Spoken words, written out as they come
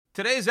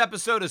Today's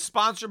episode is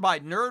sponsored by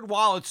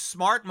NerdWallet's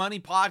Smart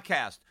Money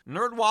Podcast.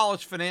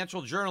 NerdWallet's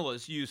financial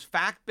journalists use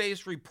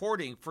fact-based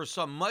reporting for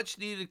some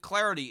much-needed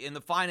clarity in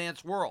the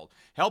finance world,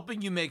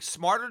 helping you make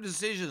smarter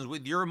decisions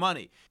with your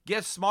money.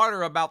 Get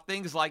smarter about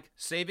things like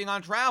saving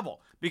on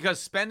travel, because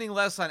spending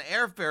less on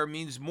airfare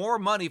means more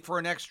money for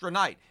an extra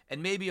night,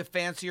 and maybe a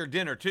fancier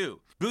dinner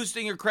too.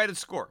 Boosting your credit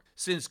score,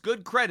 since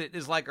good credit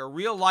is like a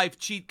real-life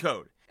cheat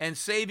code. And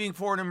saving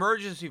for an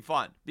emergency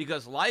fund,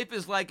 because life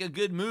is like a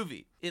good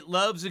movie. It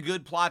loves a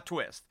good plot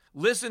twist.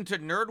 Listen to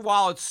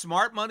NerdWallet's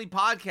Smart Money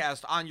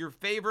Podcast on your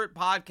favorite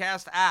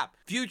podcast app.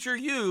 Future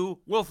you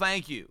will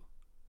thank you.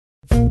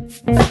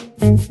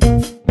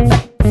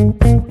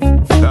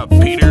 The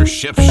Peter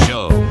Schiff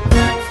Show.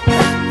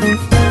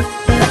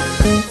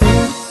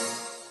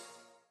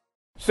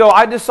 So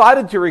I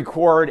decided to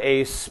record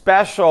a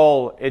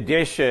special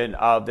edition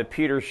of the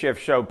Peter Schiff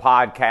Show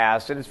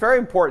podcast, and it's a very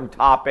important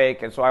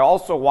topic, and so I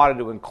also wanted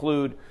to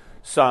include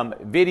some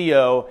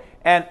video.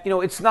 And,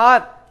 it's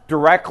not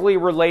directly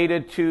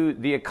related to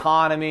the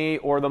economy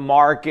or the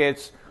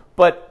markets,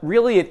 but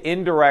really it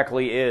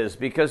indirectly is,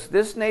 because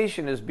this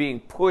nation is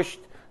being pushed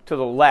to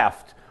the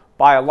left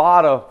by a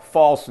lot of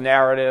false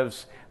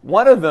narratives,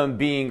 one of them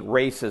being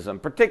racism,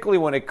 particularly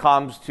when it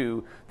comes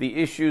to the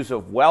issues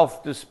of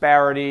wealth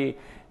disparity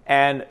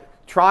and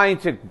trying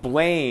to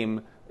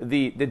blame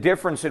the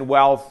difference in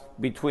wealth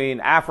between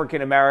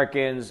African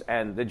Americans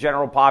and the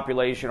general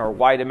population or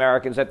white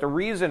Americans, that the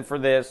reason for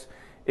this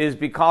is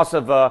because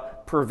of a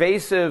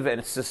pervasive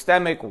and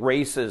systemic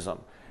racism,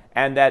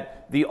 and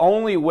that the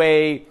only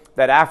way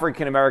that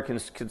African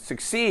Americans can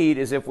succeed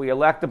is if we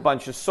elect a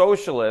bunch of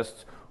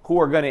socialists who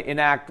are going to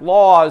enact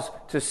laws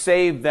to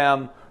save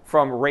them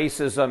from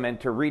racism and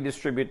to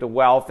redistribute the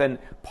wealth. And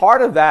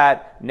part of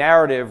that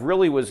narrative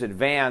really was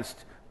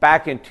advanced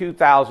back in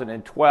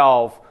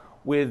 2012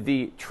 with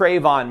the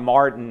Trayvon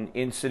Martin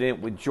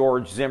incident with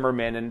George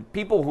Zimmerman. And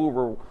people who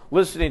were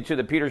listening to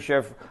the Peter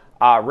Schiff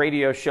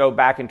radio show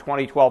back in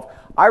 2012,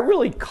 I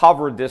really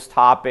covered this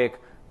topic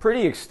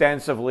pretty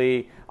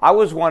extensively. I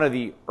was one of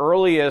the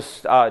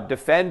earliest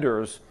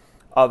defenders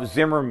of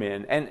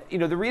Zimmerman. And,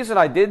 the reason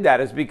I did that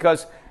is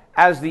because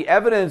as the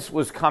evidence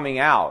was coming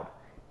out,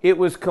 it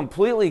was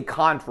completely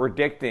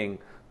contradicting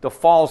the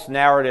false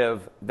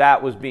narrative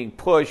that was being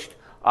pushed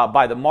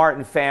by the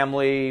Martin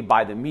family,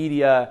 by the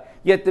media.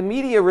 Yet the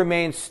media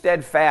remained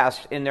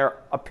steadfast in their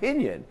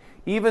opinion,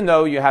 even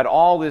though you had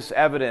all this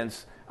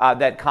evidence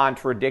that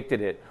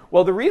contradicted it.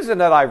 Well, the reason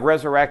that I've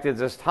resurrected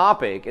this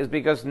topic is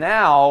because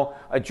now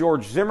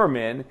George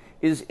Zimmerman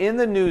is in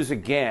the news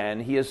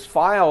again. He has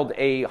filed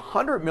a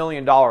 $100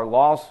 million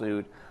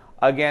lawsuit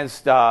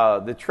against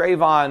the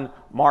Trayvon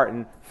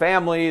Martin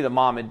family, the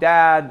mom and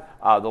dad,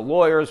 the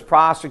lawyers,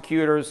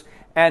 prosecutors,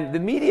 and the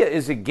media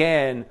is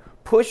again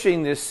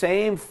pushing this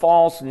same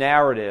false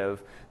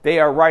narrative. They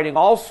are writing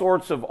all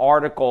sorts of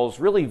articles,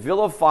 really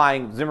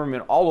vilifying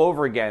Zimmerman all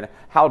over again.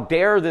 How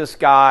dare this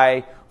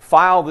guy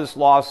file this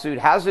lawsuit?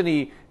 Hasn't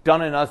he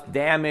done enough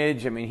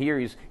damage? I mean,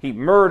 here he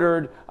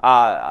murdered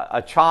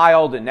a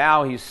child, and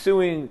now he's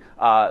suing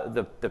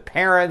the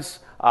parents,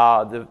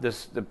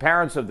 the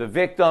parents of the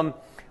victim.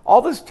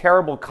 All this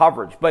terrible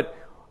coverage. But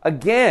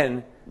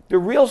again, the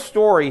real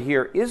story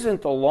here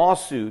isn't the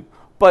lawsuit,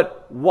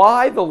 but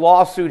why the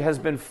lawsuit has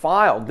been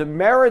filed, the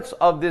merits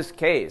of this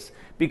case,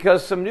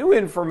 because some new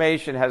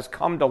information has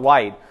come to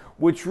light,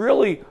 which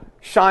really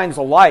shines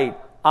a light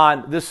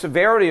on the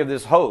severity of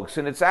this hoax.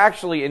 And it's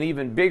actually an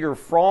even bigger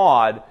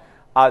fraud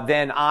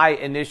than I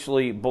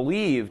initially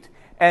believed.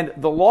 And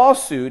the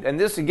lawsuit, and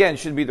this again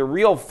should be the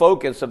real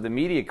focus of the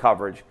media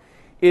coverage,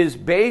 is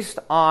based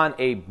on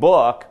a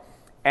book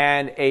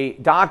and a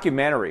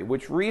documentary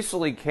which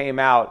recently came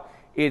out.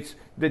 It's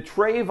the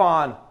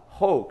Trayvon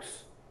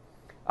Hoax,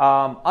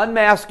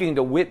 Unmasking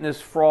the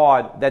Witness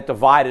Fraud That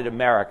Divided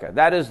America.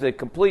 That is the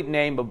complete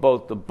name of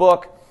both the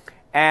book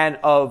and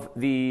of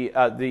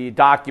the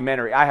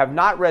documentary. I have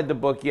not read the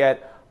book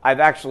yet. I've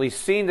actually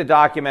seen the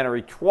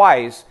documentary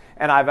twice,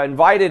 and I've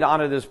invited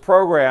onto this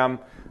program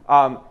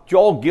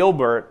Joel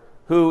Gilbert,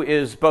 who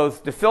is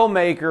both the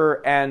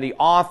filmmaker and the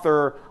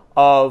author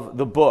of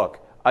the book.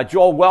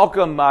 Joel,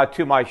 welcome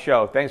to my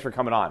show. Thanks for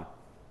coming on.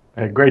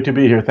 Great to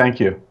be here.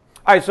 Thank you.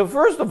 All right, so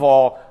first of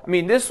all, I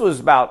mean, this was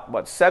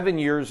about, 7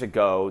 years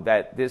ago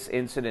that this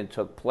incident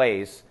took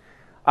place.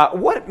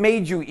 What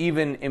made you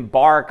even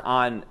embark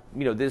on,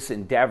 this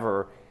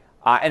endeavor?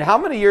 And how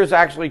many years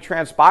actually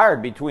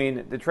transpired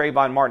between the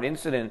Trayvon Martin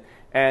incident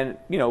and,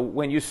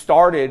 when you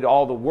started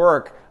all the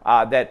work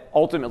that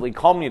ultimately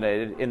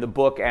culminated in the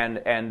book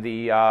and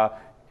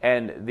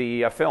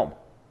the film?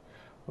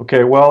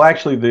 Okay, well,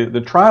 actually, the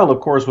trial, of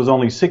course, was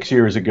only 6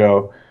 years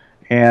ago.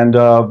 And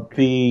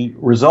the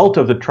result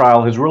of the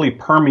trial has really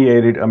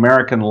permeated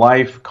American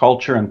life,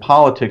 culture, and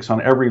politics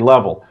on every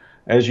level.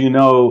 As you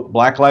know,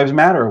 Black Lives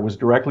Matter was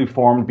directly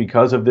formed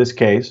because of this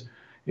case.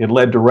 It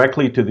led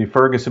directly to the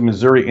Ferguson,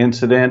 Missouri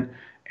incident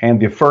and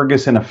the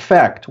Ferguson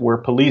effect, where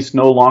police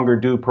no longer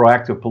do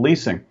proactive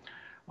policing.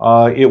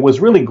 It was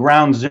really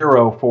ground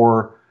zero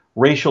for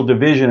racial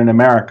division in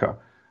America.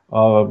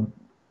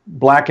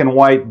 black and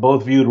white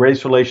both viewed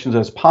race relations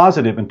as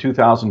positive in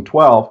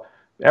 2012.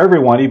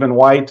 Everyone, even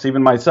whites,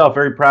 even myself,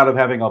 very proud of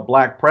having a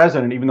black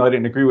president, even though I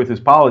didn't agree with his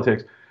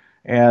politics.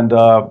 And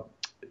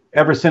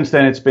ever since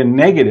then, it's been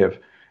negative.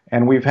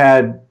 And we've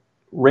had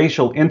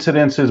racial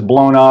incidences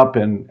blown up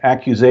and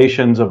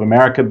accusations of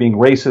America being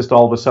racist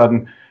all of a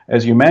sudden,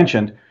 as you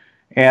mentioned.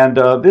 And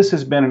this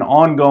has been an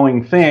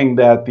ongoing thing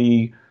that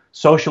the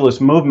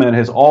socialist movement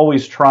has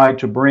always tried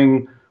to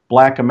bring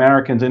black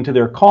Americans into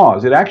their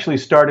cause. It actually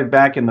started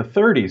back in the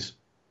 30s.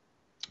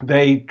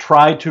 They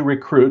tried to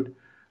recruit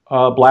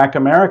black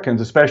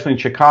Americans, especially in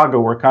Chicago,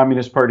 where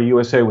Communist Party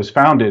USA was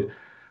founded.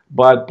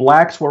 But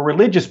blacks were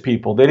religious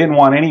people. They didn't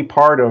want any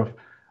part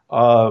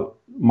of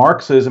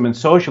Marxism and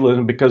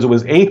socialism because it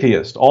was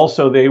atheist.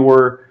 Also, they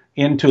were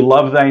into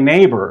love thy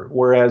neighbor,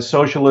 whereas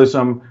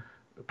socialism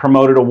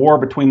promoted a war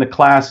between the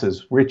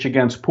classes, rich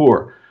against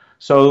poor.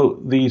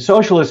 So the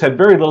socialists had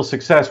very little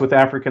success with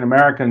African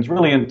Americans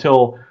really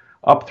until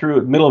up through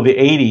the middle of the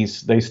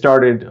 80s. They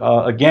started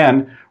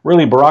again.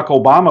 Really, Barack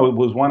Obama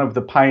was one of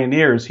the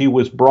pioneers. He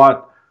was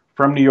brought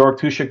from New York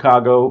to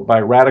Chicago by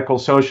radical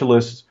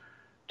socialists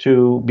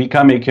to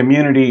become a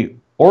community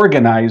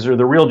organizer.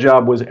 The real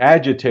job was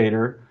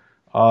agitator.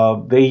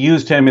 They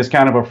used him as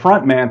kind of a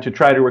front man to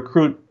try to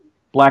recruit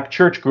black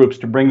church groups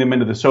to bring them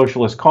into the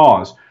socialist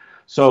cause.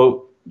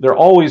 So they're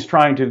always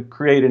trying to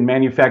create and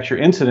manufacture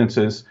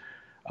incidences.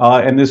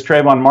 And this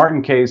Trayvon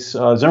Martin case,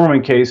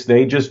 Zimmerman case,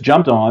 they just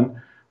jumped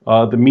on.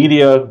 The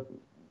media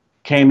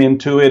came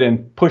into it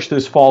and pushed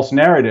this false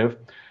narrative.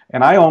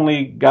 And I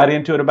only got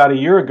into it about a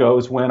year ago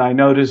is when I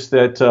noticed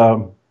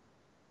that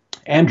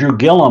Andrew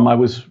Gillum, I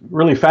was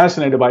really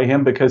fascinated by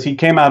him because he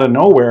came out of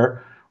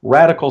nowhere,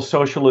 radical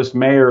socialist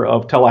mayor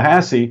of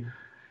Tallahassee,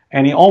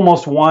 and he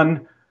almost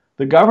won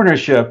the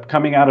governorship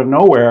coming out of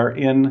nowhere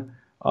in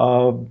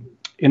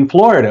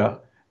Florida.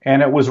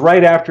 And it was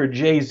right after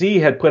Jay-Z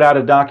had put out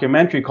a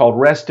documentary called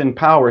Rest in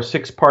Power,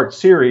 6-part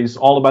series,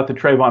 all about the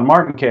Trayvon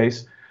Martin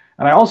case.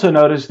 And I also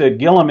noticed that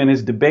Gillum, in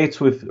his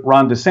debates with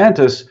Ron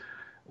DeSantis,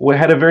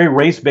 had a very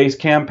race-based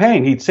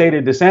campaign. He'd say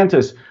to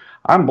DeSantis,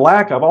 I'm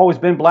black, I've always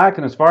been black,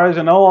 and as far as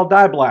I know, I'll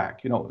die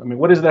black. You know, I mean,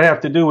 what does that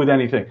have to do with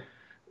anything?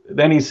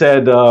 Then he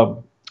said,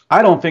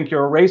 I don't think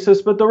you're a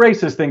racist, but the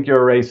racists think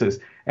you're a racist.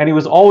 And he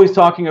was always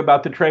talking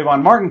about the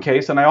Trayvon Martin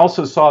case, and I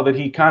also saw that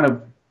he kind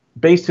of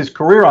based his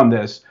career on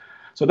this.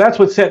 So that's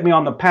what set me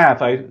on the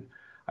path.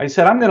 I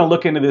said, I'm going to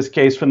look into this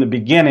case from the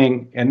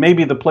beginning, and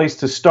maybe the place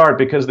to start,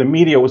 because the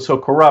media was so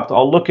corrupt,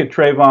 I'll look at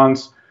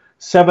Trayvon's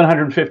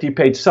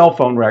 750-page cell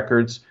phone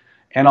records,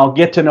 and I'll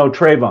get to know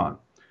Trayvon.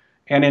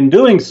 And in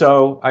doing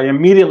so, I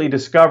immediately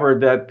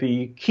discovered that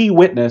the key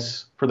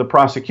witness for the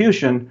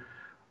prosecution,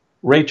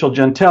 Rachel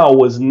Gentile,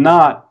 was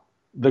not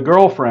the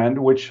girlfriend,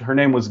 which her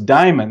name was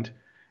Diamond.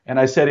 And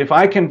I said, if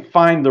I can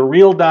find the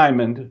real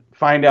Diamond,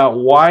 find out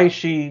why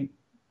she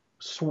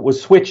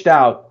was switched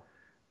out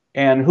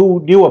and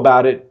who knew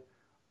about it,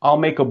 I'll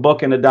make a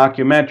book and a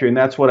documentary. And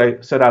that's what I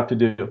set out to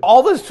do.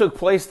 All this took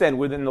place then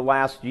within the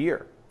last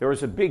year. There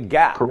was a big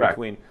gap Correct.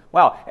 Between,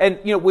 wow. And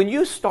you know, when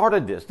you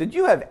started this, did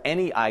you have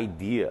any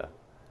idea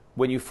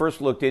when you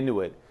first looked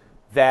into it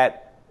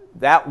that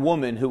that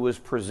woman who was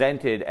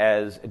presented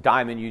as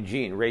Diamond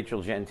Eugene,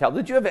 Rachel Gentile,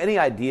 did you have any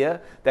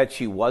idea that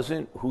she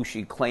wasn't who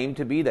she claimed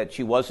to be, that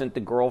she wasn't the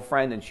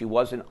girlfriend and she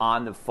wasn't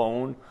on the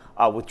phone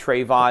with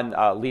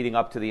Trayvon leading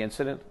up to the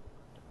incident?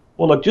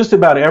 Well, look, just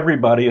about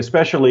everybody,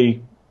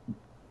 especially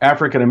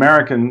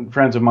African-American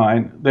friends of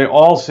mine, they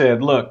all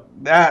said, look,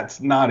 that's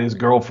not his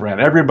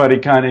girlfriend. Everybody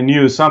kind of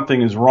knew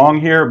something is wrong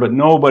here, but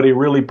nobody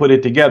really put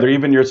it together.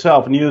 Even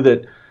yourself knew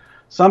that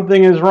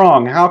something is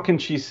wrong. How can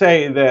she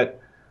say that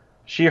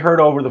she heard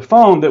over the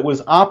phone that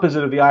was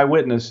opposite of the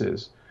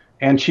eyewitnesses?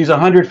 And she's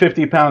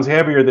 150 pounds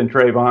heavier than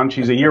Trayvon.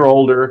 She's a year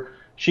older.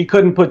 She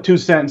couldn't put two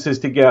sentences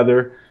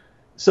together.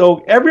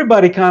 So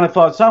everybody kind of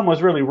thought something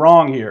was really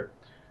wrong here.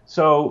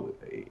 So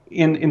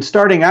in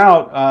starting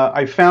out,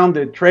 I found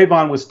that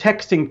Trayvon was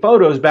texting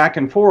photos back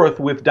and forth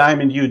with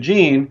Diamond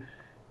Eugene.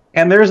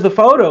 And there's the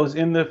photos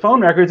in the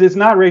phone records. It's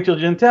not Rachel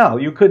Gentile.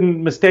 You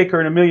couldn't mistake her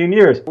in a million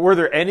years. Were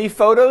there any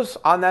photos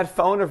on that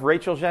phone of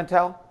Rachel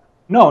Gentile?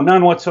 No,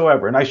 none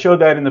whatsoever. And I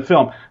showed that in the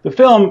film. The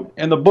film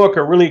and the book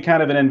are really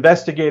kind of an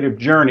investigative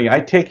journey. I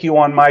take you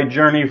on my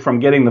journey from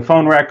getting the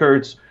phone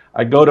records.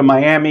 I go to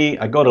Miami.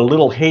 I go to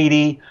Little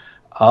Haiti,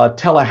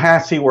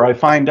 Tallahassee, where I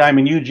find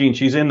Diamond Eugene.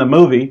 She's in the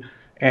movie,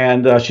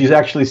 and she's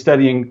actually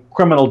studying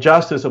criminal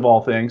justice of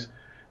all things.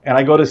 And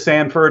I go to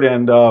Sanford,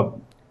 and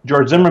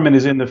George Zimmerman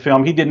is in the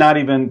film. He did not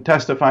even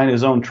testify in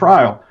his own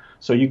trial.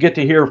 So you get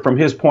to hear from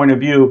his point of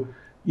view,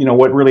 you know,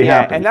 what really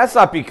happened. And that's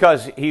not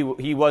because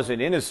he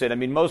wasn't innocent. I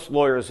mean, most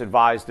lawyers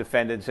advise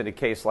defendants in a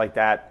case like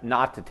that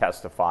not to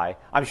testify.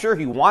 I'm sure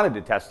he wanted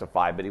to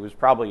testify, but he was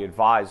probably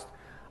advised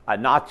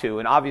not to.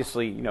 And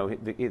obviously, you know,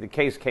 the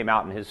case came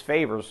out in his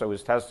favor, so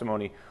his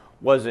testimony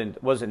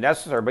wasn't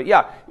necessary. But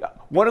yeah,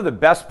 one of the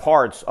best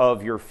parts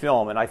of your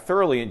film, and I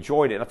thoroughly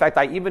enjoyed it. In fact,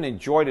 I even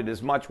enjoyed it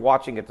as much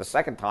watching it the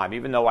second time,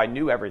 even though I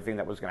knew everything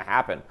that was going to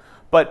happen.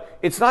 But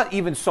it's not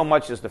even so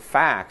much as the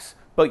facts,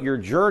 but your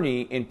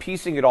journey in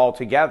piecing it all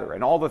together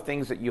and all the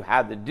things that you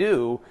had to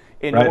do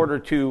in order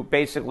to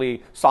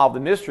basically solve the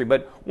mystery.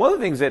 But one of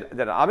the things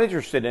that I'm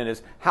interested in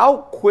is how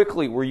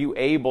quickly were you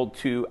able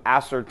to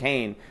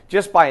ascertain,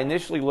 just by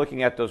initially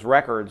looking at those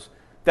records,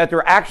 that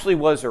there actually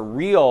was a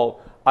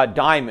real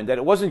diamond, that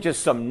it wasn't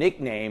just some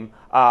nickname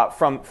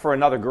for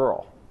another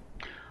girl?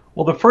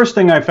 Well, the first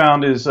thing I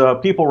found is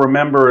people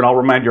remember, and I'll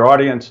remind your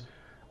audience,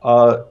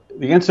 the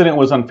incident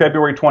was on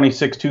February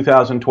 26,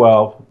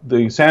 2012.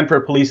 The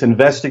Sanford police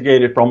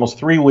investigated for almost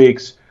 3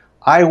 weeks.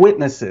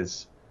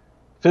 Eyewitnesses,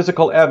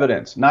 physical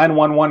evidence,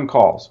 911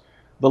 calls.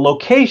 The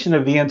location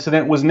of the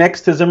incident was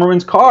next to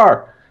Zimmerman's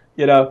car,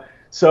 you know.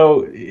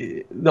 So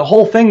the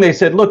whole thing, they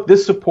said, look,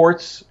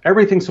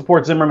 everything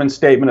supports Zimmerman's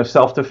statement of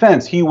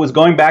self-defense. He was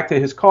going back to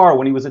his car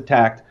when he was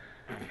attacked,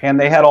 and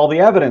they had all the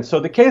evidence. So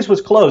the case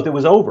was closed. It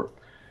was over.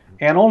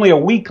 And only a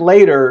week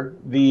later,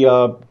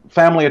 the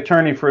family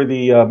attorney for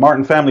the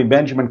Martin family,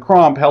 Benjamin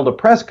Crump, held a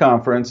press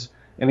conference,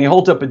 and he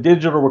holds up a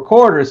digital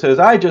recorder and says,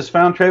 I just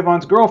found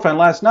Trayvon's girlfriend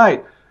last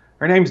night.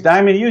 Her name's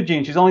Diamond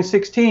Eugene. She's only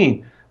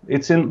 16.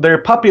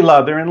 They're puppy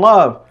love. They're in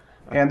love,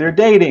 and they're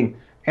dating.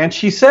 And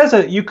she says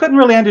that you couldn't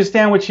really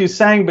understand what she's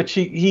saying, but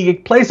he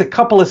plays a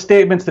couple of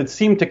statements that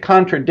seem to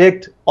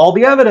contradict all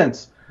the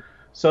evidence.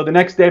 So the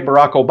next day,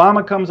 Barack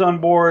Obama comes on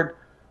board,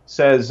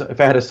 says,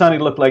 if I had a son,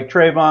 he'd look like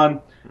Trayvon.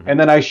 And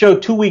then I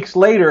showed 2 weeks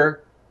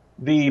later,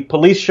 the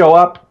police show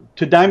up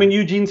to Diamond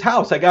Eugene's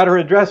house. I got her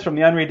address from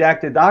the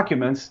unredacted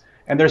documents,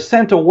 and they're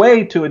sent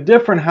away to a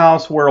different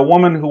house where a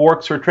woman who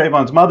works for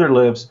Trayvon's mother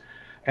lives.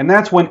 And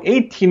that's when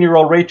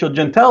 18-year-old Rachel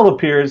Gentile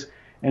appears,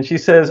 and she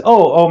says,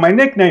 oh, my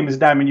nickname is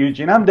Diamond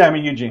Eugene. I'm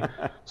Diamond Eugene.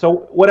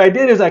 So what I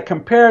did is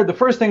the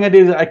first thing I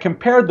did is I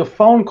compared the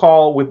phone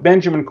call with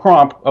Benjamin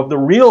Crump of the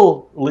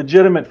real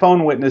legitimate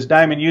phone witness,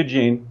 Diamond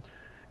Eugene,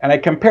 and I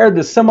compared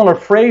the similar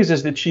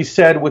phrases that she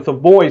said with the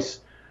voice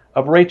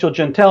of Rachel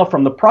Gentile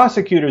from the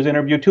prosecutor's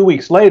interview 2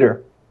 weeks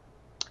later.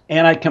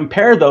 And I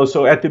compared those.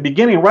 So at the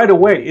beginning, right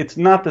away, it's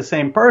not the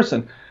same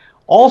person.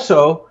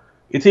 Also,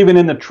 it's even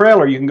in the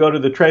trailer. You can go to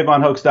the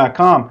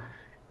TrayvonHoax.com.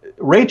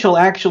 Rachel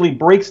actually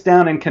breaks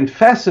down and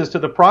confesses to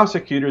the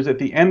prosecutors at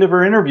the end of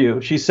her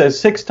interview. She says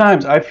 6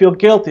 times, I feel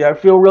guilty. I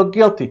feel real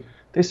guilty.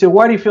 They say,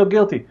 why do you feel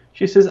guilty?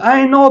 She says,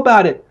 I know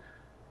about it.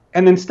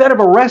 And instead of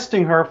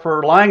arresting her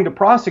for lying to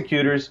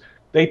prosecutors,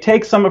 they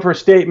take some of her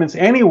statements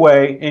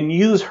anyway and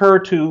use her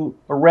to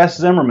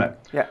arrest Zimmerman.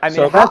 Yeah, I mean,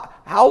 so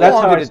how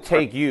long did it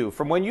take you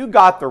from when you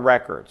got the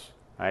records,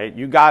 right?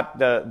 You got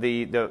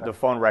the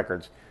phone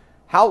records.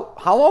 How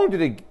long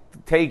did it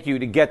take you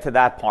to get to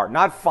that part?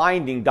 Not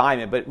finding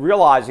Diamond, but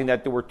realizing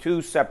that there were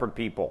 2 separate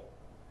people.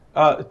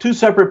 2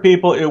 separate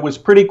people. It was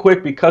pretty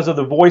quick because of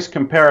the voice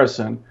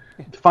comparison.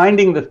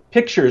 Finding the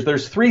pictures,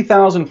 there's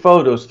 3,000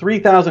 photos,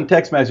 3,000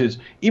 text messages.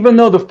 Even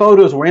though the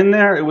photos were in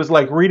there, it was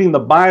like reading the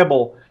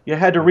Bible. You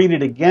had to read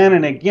it again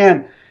and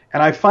again.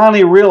 And I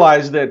finally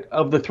realized that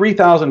of the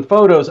 3,000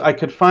 photos, I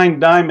could find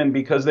Diamond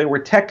because they were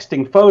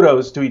texting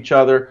photos to each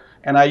other,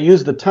 and I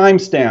used the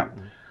timestamp.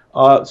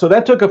 So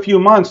that took a few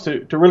months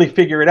to really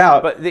figure it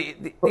out. But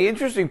the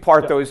interesting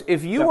part, though, is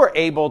if you were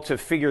able to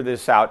figure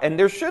this out, and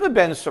there should have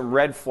been some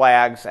red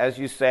flags, as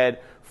you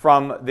said,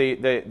 from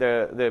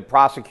the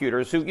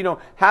prosecutors who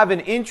have an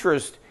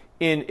interest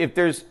in if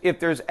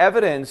there's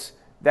evidence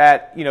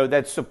that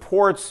that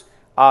supports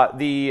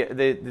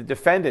the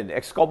defendant,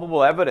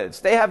 exculpable evidence.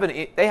 They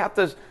have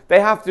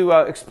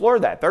to explore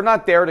that. They're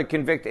not there to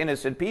convict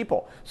innocent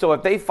people. So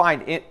if they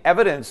find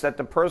evidence that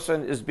the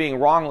person is being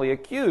wrongly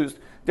accused,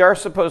 they're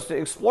supposed to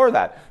explore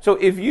that. So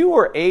if you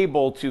were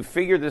able to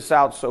figure this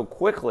out so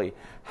quickly,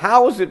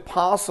 how is it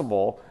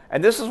possible?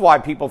 And this is why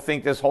people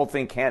think this whole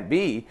thing can't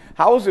be.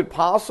 How is it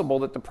possible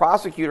that the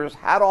prosecutors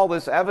had all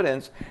this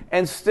evidence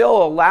and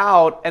still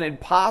allowed an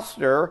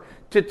imposter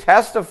to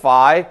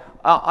testify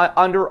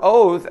under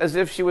oath as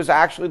if she was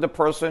actually the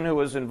person who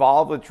was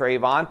involved with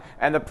Trayvon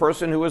and the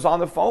person who was on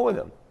the phone with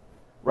him?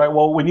 Right.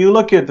 Well, when you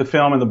look at the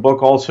film and the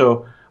book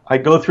also, I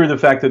go through the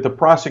fact that the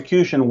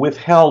prosecution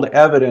withheld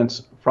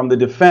evidence from the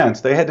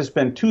defense. They had to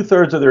spend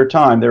 2/3 of their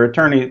time.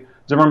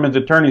 Zimmerman's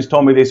attorneys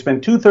told me they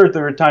spent 2/3 of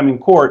their time in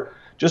court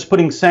just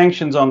putting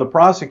sanctions on the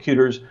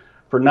prosecutors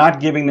for not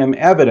giving them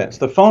evidence.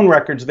 The phone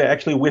records they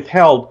actually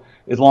withheld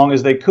as long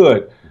as they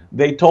could.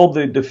 They told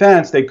the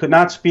defense they could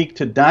not speak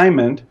to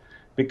Diamond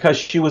because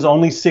she was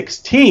only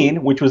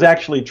 16, which was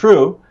actually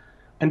true,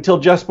 until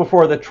just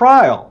before the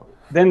trial.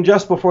 Then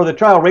just before the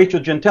trial, Rachel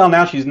Gentile,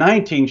 now she's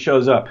 19,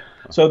 shows up.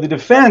 So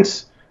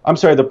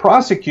the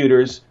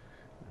prosecutors,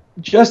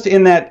 just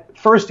in that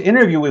first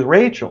interview with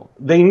Rachel,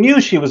 they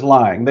knew she was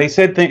lying. They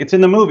said it's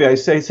in the movie.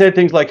 They said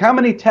things like, "How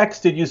many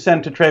texts did you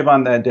send to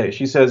Trayvon that day?"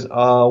 She says,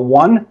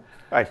 1.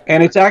 Right.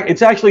 And it's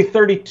actually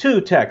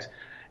 32 texts.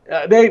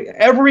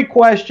 Every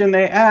question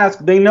they ask,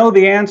 they know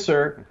the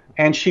answer,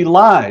 and she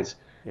lies.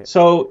 Yeah.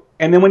 So,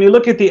 and then when you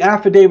look at the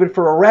affidavit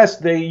for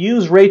arrest, they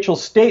use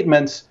Rachel's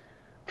statements,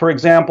 for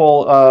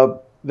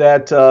example,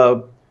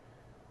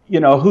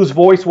 whose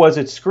voice was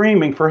it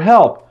screaming for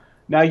help?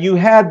 Now, you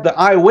had the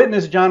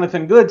eyewitness,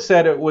 Jonathan Good,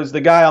 said it was the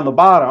guy on the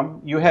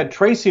bottom. You had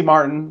Tracy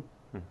Martin,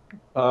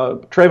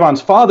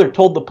 Trayvon's father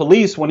told the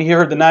police when he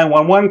heard the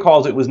 911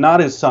 calls it was not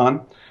his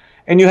son.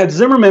 And you had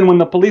Zimmerman, when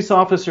the police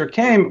officer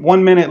came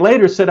 1 minute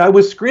later, said, "I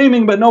was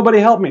screaming, but nobody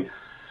helped me."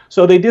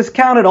 So they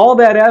discounted all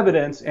that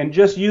evidence and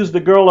just used the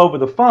girl over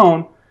the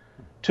phone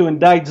to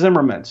indict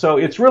Zimmerman. So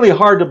it's really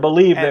hard to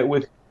believe that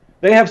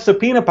they have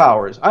subpoena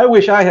powers. I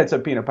wish I had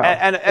subpoena powers.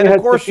 And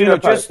of course,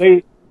 just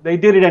they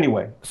did it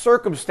anyway.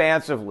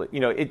 Circumstantially,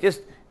 it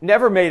just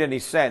never made any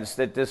sense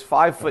that this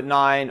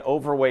 5'9"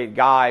 overweight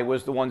guy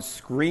was the one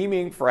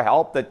screaming for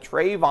help. That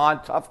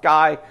Trayvon, tough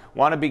guy,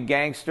 wannabe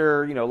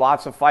gangster,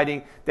 lots of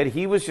fighting, that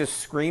he was just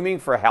screaming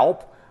for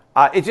help.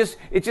 It just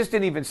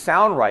didn't even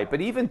sound right. But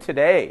even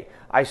today,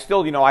 I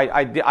still,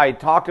 I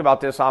talked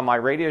about this on my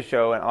radio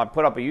show, and I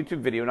put up a YouTube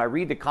video, and I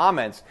read the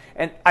comments,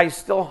 and I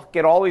still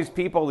get all these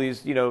people,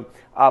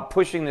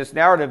 pushing this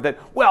narrative that,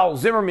 well,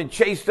 Zimmerman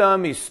chased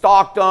him, he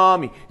stalked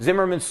him,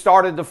 Zimmerman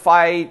started the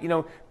fight.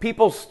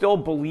 People still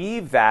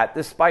believe that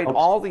despite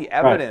all the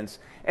evidence.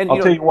 Right. And I'll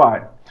tell you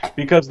why.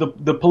 Because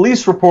the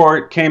police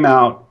report came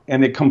out,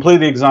 and it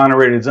completely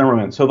exonerated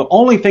Zimmerman. So the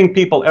only thing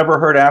people ever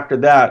heard after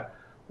that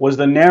was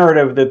the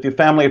narrative that the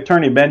family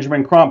attorney,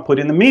 Benjamin Crump, put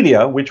in the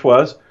media, which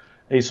was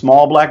a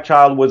small black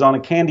child was on a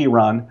candy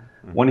run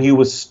when he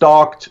was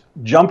stalked,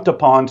 jumped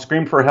upon,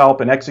 screamed for help,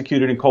 and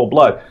executed in cold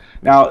blood.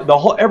 Now,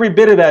 every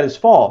bit of that is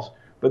false,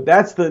 but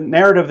that's the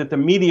narrative that the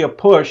media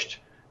pushed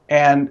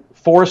and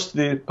forced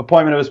the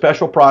appointment of a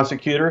special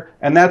prosecutor,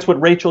 and that's what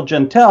Rachel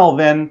Jeantel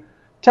then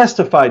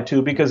testified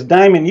to, because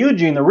Diamond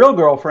Eugene, the real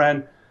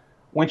girlfriend,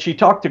 when she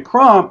talked to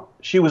Crump,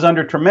 she was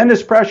under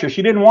tremendous pressure.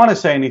 She didn't want to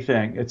say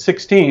anything at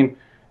 16,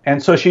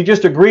 and so she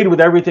just agreed with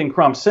everything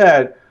Crump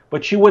said,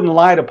 but she wouldn't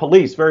lie to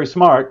police. Very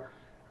smart.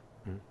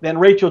 Then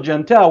Rachel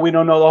Jeantel, we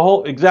don't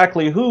know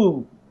exactly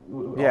who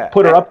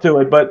put her up to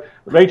it, but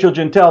Rachel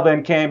Jeantel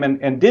then came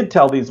and did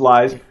tell these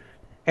lies.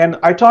 And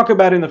I talk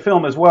about in the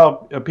film as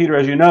well, Peter,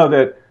 as you know,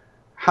 that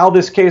how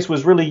this case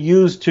was really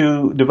used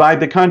to divide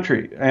the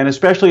country, and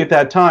especially at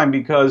that time,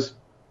 because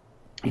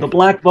the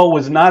black vote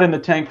was not in the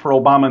tank for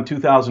Obama in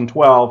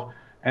 2012,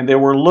 and they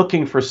were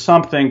looking for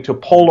something to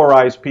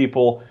polarize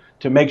people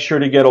to make sure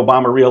to get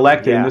Obama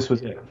reelected, and this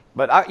was it.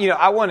 But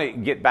I want to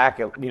get back,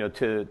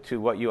 to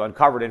what you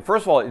uncovered. And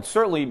first of all, it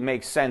certainly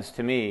makes sense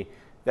to me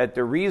that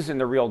the reason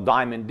the real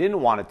Diamond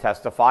didn't want to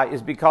testify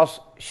is because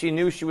she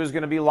knew she was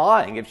going to be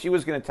lying. If she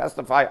was going to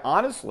testify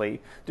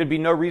honestly, there'd be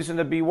no reason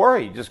to be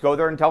worried. Just go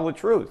there and tell the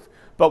truth.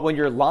 But when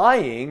you're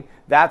lying,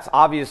 that's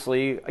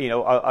obviously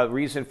a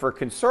reason for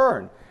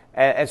concern.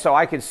 And so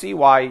I could see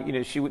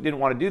why she didn't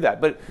want to do that.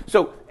 But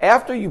so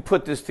after you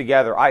put this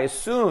together, I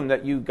assume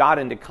that you got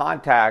into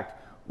contact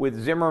with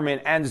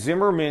Zimmerman and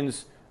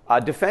Zimmerman's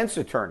defense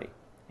attorney.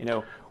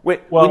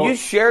 When you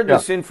shared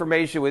this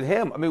information with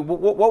him, I mean,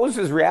 what was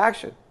his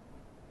reaction?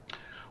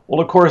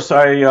 Well, of course,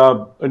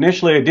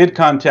 initially I did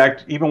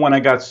contact, even when I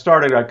got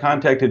started, I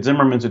contacted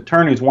Zimmerman's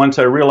attorneys once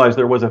I realized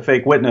there was a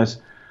fake witness.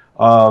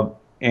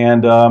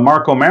 And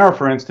Mark O'Mara,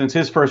 for instance,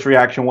 his first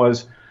reaction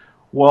was,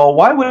 well,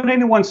 why would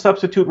anyone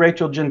substitute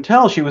Rachel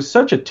Jeantel? She was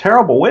such a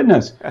terrible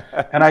witness.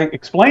 And I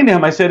explained to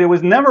him, I said it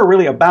was never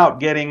really about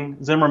getting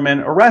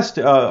Zimmerman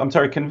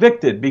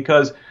convicted,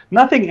 because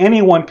nothing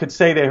anyone could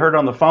say they heard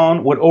on the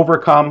phone would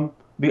overcome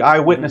the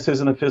eyewitnesses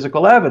and the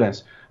physical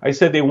evidence. I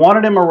said they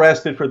wanted him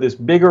arrested for this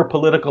bigger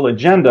political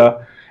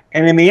agenda.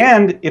 And in the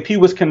end, if he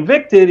was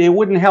convicted, it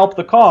wouldn't help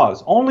the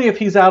cause. Only if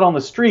he's out on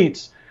the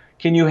streets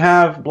can you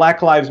have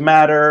Black Lives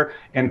Matter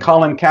and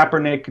Colin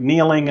Kaepernick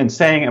kneeling and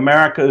saying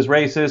America is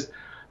racist.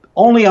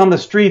 Only on the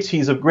streets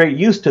he's of great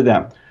use to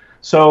them.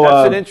 So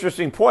that's an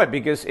interesting point,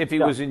 because if he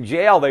was in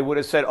jail, they would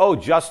have said, oh,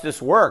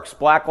 justice works.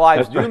 Black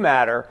lives do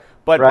matter.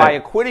 But by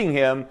acquitting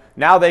him,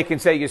 now they can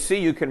say, you see,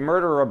 you can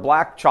murder a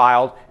black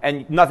child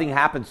and nothing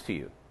happens to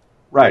you.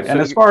 Right. So, and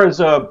as far as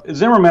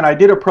Zimmerman, I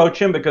did approach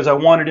him because I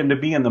wanted him to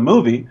be in the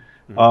movie,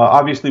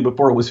 obviously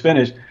before it was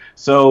finished.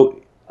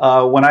 So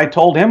when I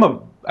told him,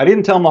 I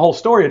didn't tell him the whole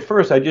story at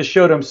first. I just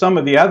showed him some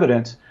of the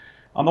evidence.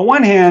 On the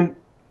one hand,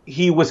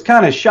 he was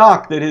kind of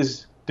shocked that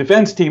his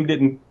defense team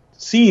didn't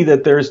see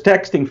that there's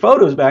texting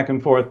photos back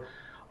and forth.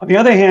 On the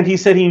other hand, he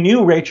said he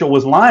knew Rachel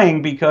was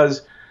lying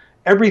because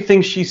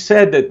everything she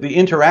said, that the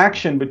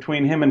interaction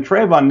between him and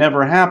Trayvon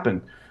never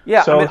happened.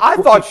 Yeah, so, I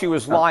thought she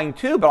was lying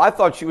too, but I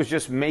thought she was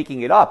just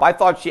making it up. I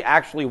thought she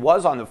actually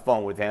was on the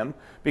phone with him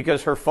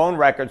because her phone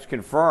records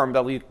confirmed,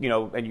 at least,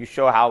 and you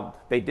show how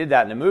they did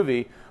that in the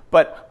movie.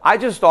 But I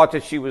just thought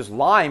that she was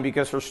lying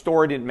because her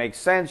story didn't make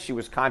sense. She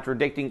was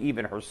contradicting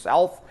even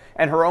herself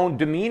and her own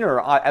demeanor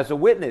as a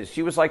witness.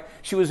 She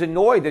was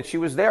annoyed that she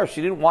was there.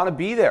 She didn't want to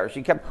be there.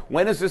 She kept,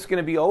 when is this going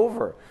to be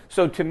over?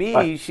 So to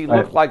me, she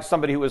looked like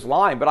somebody who was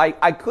lying. But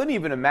I couldn't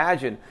even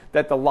imagine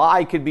that the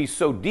lie could be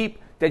so deep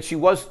that she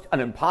was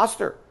an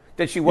imposter,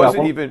 that she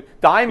wasn't even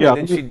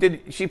Diamond, and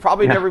she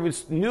probably never even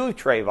knew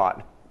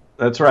Trayvon.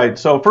 That's right.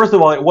 So first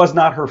of all, it was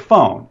not her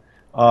phone.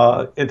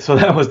 So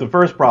that was the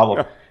first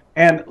problem.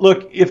 And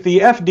look, if the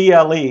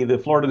FDLE, the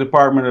Florida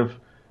Department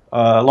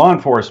of Law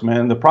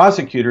Enforcement, the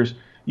prosecutors,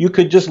 you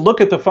could just look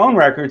at the phone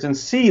records and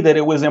see that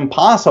it was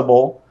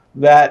impossible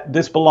that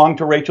this belonged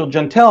to Rachel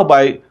Jeantel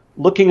by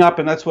looking up,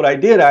 and that's what I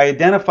did. I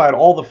identified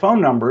all the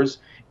phone numbers,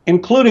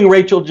 including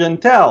Rachel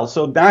Jeantel.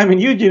 So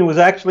Diamond Eugene was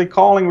actually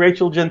calling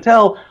Rachel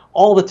Jeantel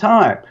all the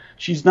time.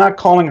 She's not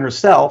calling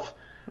herself.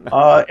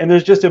 And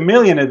there's just a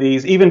million of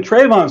these. Even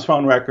Trayvon's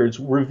phone records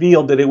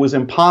revealed that it was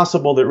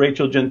impossible that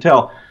Rachel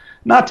Jeantel,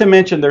 not to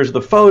mention there's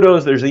the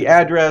photos, there's the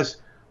address.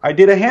 I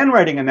did a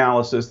handwriting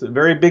analysis. The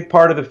very big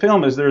part of the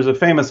film is there's a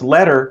famous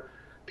letter.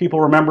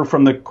 People remember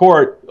from the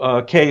court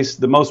case,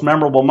 the most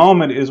memorable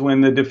moment is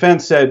when the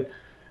defense said,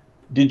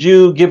 "Did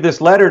you give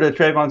this letter to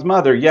Trayvon's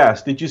mother?"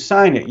 "Yes." "Did you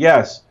sign it?"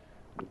 "Yes."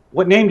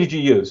 "What name did you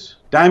use?"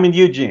 "Diamond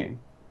Eugene."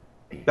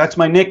 "That's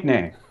my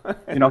nickname."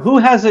 You know, who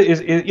has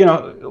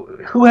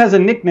a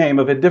nickname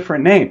of a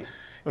different name?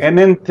 And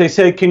then they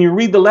say, "Can you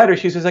read the letter?"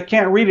 She says, "I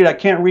can't read it. I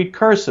can't read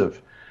cursive."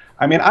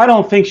 I mean, I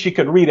don't think she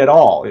could read at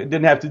all. It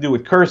didn't have to do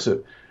with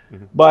cursive.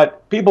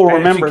 But people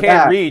remember that. If she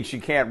can't read, she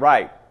can't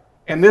write.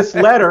 And this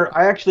letter,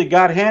 I actually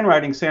got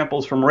handwriting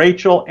samples from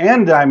Rachel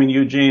and Diamond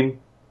Eugene.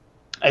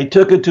 I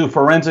took it to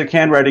forensic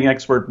handwriting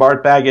expert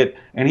Bart Baggett,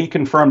 and he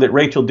confirmed that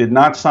Rachel did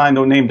not sign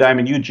the name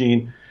Diamond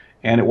Eugene,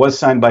 and it was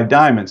signed by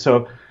Diamond.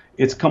 So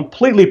it's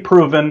completely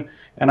proven,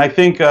 and I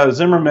think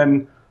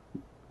Zimmerman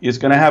is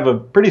going to have a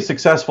pretty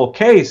successful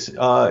case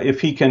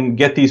if he can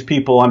get these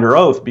people under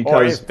oath.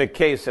 Because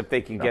if they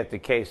can get the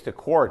case to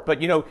court.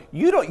 But you know,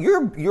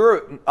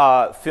 your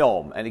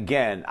film, and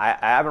again, I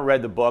haven't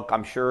read the book.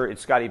 I'm sure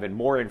it's got even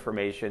more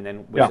information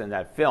than was in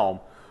that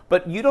film.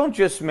 But you don't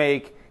just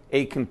make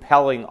a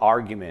compelling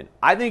argument.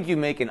 I think you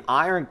make an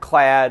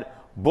ironclad,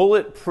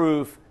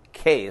 bulletproof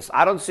case.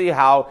 I don't see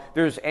how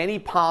there's any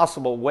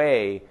possible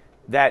way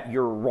that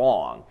you're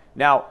wrong.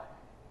 Now,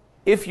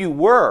 if you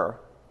were,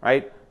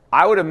 right,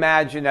 I would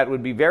imagine that it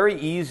would be very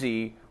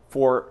easy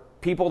for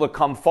people to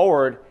come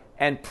forward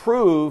and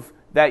prove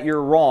that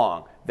you're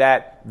wrong,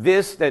 that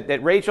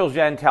Rachel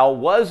Jeantel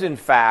was in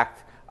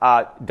fact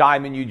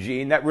Diamond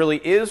Eugene, that really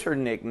is her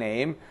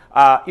nickname.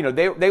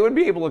 They would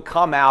be able to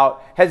come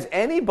out. Has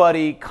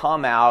anybody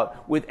come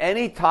out with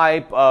any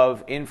type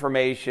of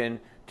information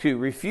to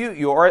refute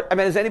you? Or, I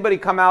mean, has anybody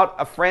come out,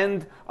 a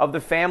friend of the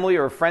family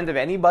or a friend of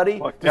anybody,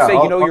 to say,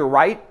 you're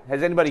right?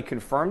 Has anybody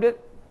confirmed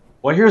it?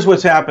 Well, here's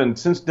what's happened.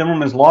 Since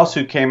Zimmerman's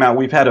lawsuit came out,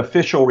 we've had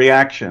official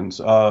reactions.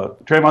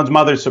 Trayvon's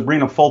mother,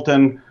 Sabrina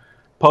Fulton,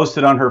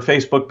 posted on her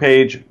Facebook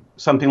page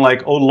something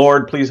like, "Oh,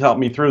 Lord, please help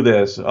me through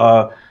this."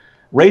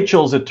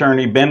 Rachel's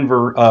attorney,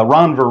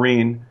 Ron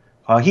Vereen,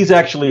 he's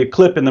actually a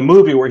clip in the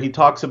movie where he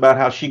talks about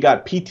how she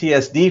got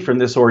PTSD from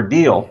this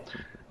ordeal,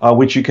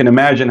 which you can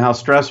imagine how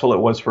stressful it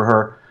was for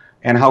her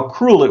and how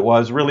cruel it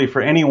was really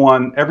for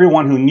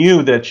everyone who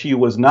knew that she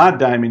was not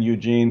Diamond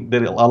Eugene,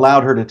 that it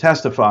allowed her to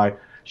testify.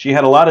 She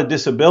had a lot of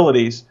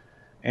disabilities,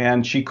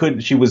 and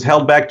she was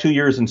held back 2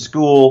 years in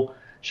school.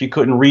 She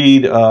couldn't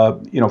read,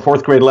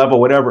 fourth grade level,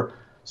 whatever.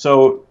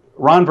 So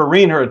Ron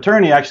Vereen, her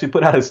attorney, actually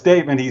put out a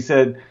statement. He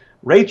said,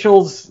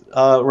 Rachel's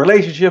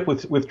relationship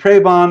with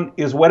Trayvon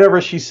is whatever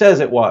she says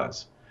it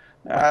was.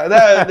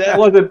 That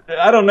wasn't,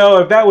 I don't know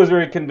if that was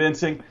very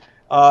convincing.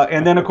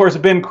 And then, of course,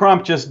 Ben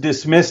Crump just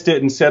dismissed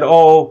it and said,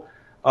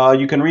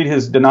 you can read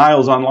his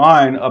denials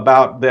online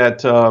about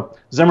that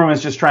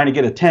Zimmerman's just trying to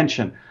get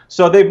attention.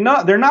 So they're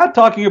not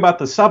talking about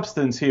the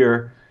substance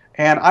here,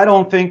 and I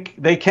don't think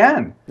they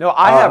can. No,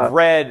 I have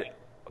read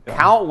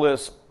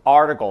countless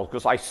articles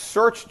because I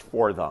searched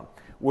for them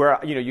where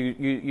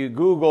you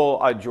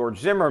Google George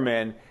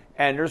Zimmerman,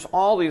 and there's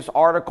all these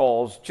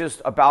articles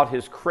just about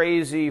his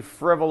crazy,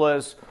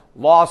 frivolous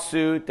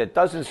lawsuit that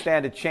doesn't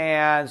stand a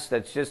chance,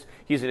 that's just,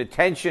 he's an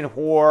attention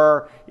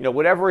whore,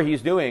 whatever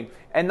he's doing.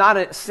 And not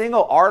a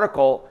single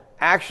article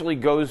actually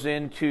goes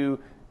into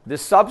the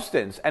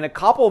substance. And a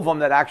couple of them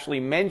that actually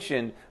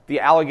mentioned the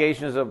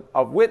allegations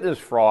of witness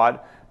fraud,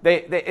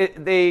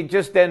 they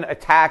just then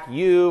attack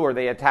you or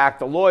they attack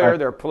the lawyer. Right.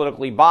 They're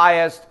politically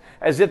biased,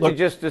 as if to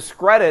just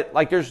discredit,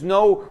 like there's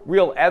no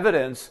real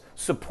evidence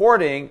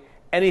supporting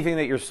anything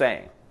that you're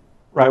saying.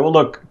 Right. Well,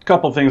 look, a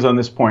couple things on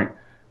this point.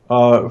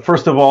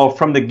 First of all,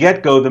 from the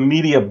get-go, the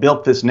media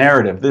built this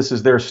narrative. This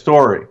is their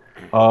story,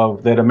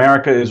 that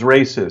America is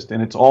racist,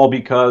 and it's all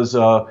because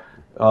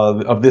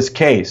of this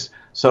case.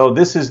 So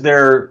this is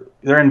they're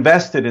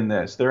invested in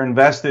this. They're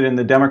invested in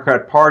the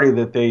Democrat Party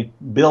that they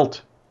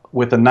built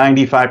with a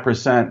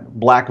 95%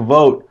 black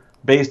vote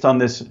based on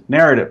this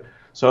narrative.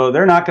 So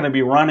they're not going to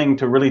be running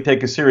to really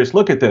take a serious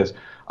look at this.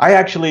 I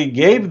actually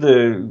gave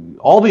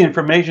all the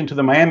information to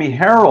the Miami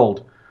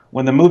Herald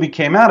when the movie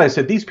came out. I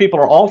said, these people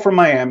are all from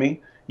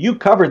Miami. You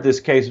covered this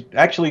case,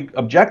 actually,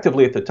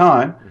 objectively at the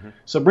time. Mm-hmm.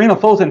 Sabrina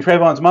Fulton,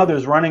 Trayvon's mother,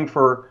 is running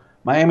for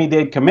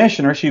Miami-Dade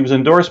commissioner. She was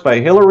endorsed by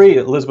Hillary,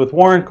 Elizabeth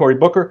Warren, Cory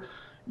Booker.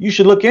 You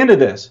should look into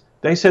this.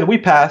 They said, we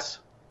pass.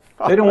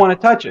 They didn't want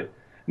to touch it.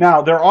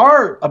 Now, there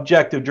are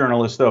objective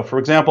journalists, though. For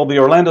example, the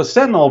Orlando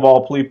Sentinel, of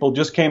all people,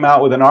 just came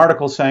out with an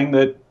article saying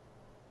that,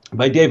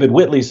 by David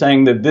Whitley,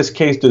 saying that this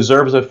case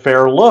deserves a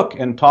fair look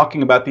and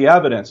talking about the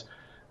evidence.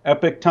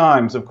 Epoch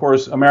Times, of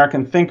course,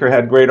 American Thinker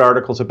had great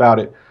articles about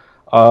it.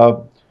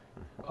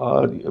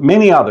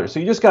 many others. So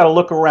you just got to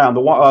look around.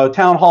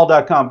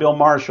 Townhall.com, Bill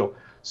Marshall.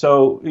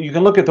 So you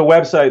can look at the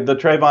website,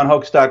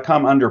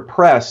 thetrayvonhoax.com, under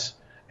press,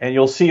 and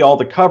you'll see all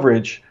the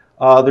coverage.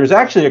 There's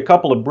actually a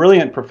couple of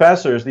brilliant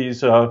professors,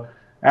 these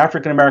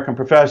African-American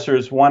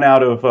professors, one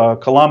out of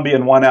Columbia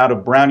and one out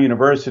of Brown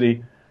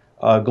University,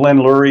 Glenn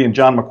Lurie and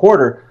John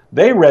McWhorter.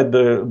 They read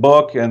the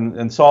book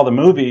and saw the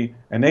movie,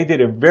 and they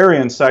did a very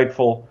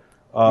insightful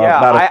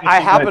I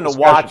happened to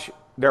watch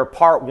their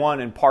part 1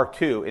 and part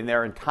 2 in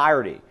their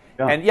entirety.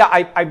 Yeah. And yeah,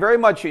 I very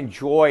much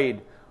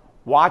enjoyed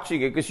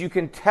watching it because you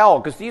can tell,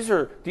 because these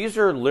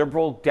are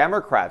liberal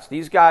Democrats.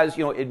 These guys,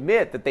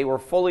 admit that they were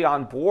fully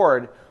on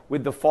board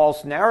with the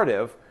false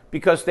narrative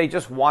because they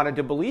just wanted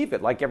to believe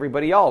it like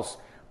everybody else.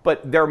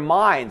 But their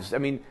minds,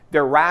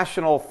 their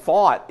rational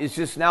thought is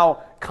just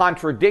now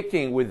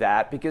contradicting with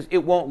that because it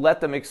won't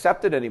let them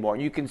accept it anymore.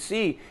 And you can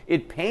see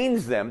it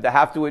pains them to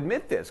have to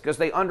admit this because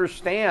they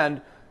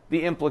understand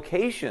the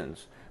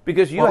implications.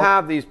 Because you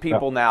have these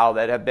people now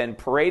that have been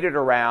paraded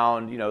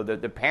around,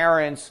 the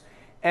parents,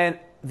 and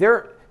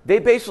they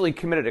basically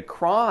committed a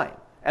crime.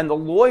 And the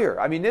lawyer,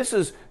 this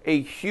is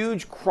a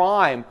huge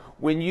crime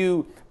when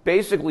you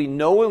basically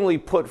knowingly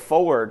put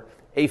forward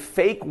a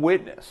fake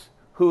witness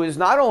who is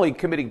not only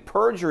committing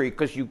perjury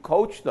because you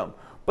coached them,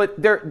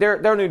 but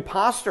they're an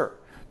imposter.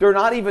 They're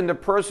not even the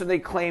person they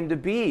claim to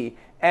be.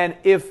 And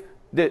if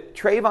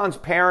Trayvon's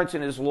parents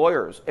and his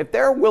lawyers, if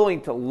they're willing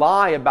to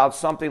lie about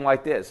something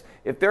like this,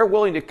 if they're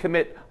willing to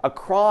commit a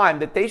crime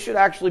that they should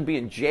actually be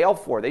in jail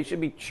for, they should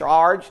be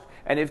charged,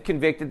 and if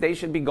convicted, they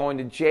should be going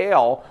to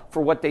jail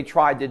for what they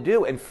tried to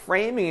do and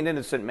framing an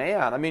innocent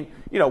man.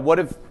 What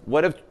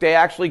if they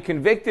actually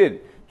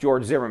convicted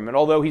George Zimmerman,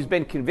 although he's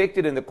been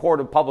convicted in the court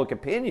of public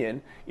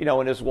opinion,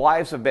 and his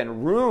lives have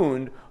been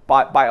ruined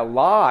by a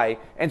lie.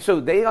 And so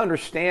they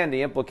understand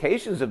the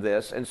implications of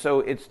this. And so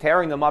it's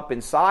tearing them up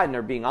inside and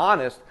they're being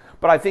honest.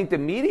 But I think the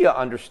media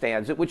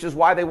understands it, which is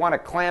why they want to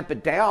clamp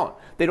it down.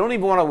 They don't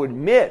even want to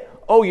admit,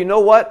 oh, you know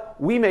what?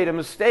 We made a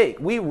mistake.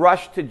 We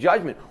rushed to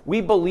judgment.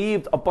 We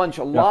believed a bunch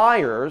of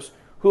liars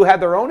who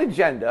had their own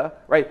agenda,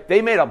 right?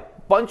 They made a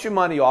bunch of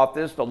money off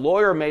this. The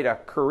lawyer made a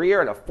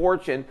career and a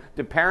fortune.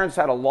 The parents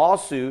had a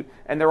lawsuit,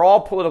 and they're all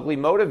politically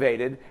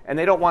motivated, and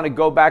they don't want to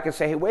go back and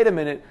say, hey, wait a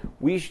minute,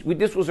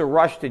 this was a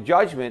rush to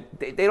judgment.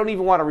 They don't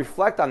even want to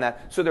reflect on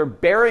that, so they're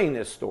burying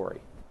this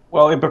story.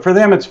 Well, but for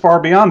them, it's far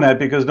beyond that,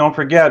 because don't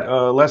forget,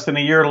 less than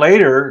a year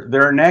later,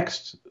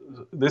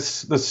 the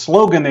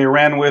slogan they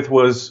ran with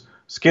was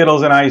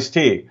Skittles and iced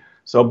tea.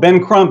 So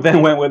Ben Crump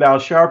then went with Al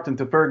Sharpton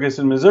to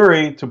Ferguson,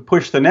 Missouri, to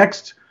push the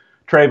next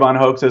Trayvon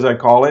hoax, as I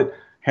call it.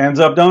 Hands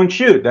up, don't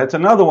shoot. That's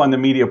another one the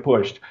media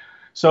pushed.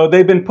 So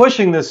they've been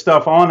pushing this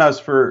stuff on us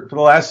for the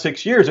last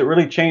 6 years. It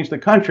really changed the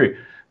country.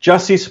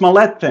 Jussie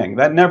Smollett thing,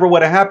 that never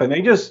would have happened.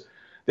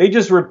 They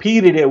just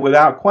repeated it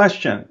without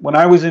question. When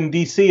I was in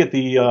D.C. at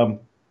the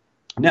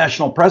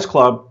National Press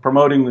Club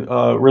promoting,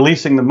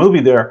 releasing the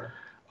movie there,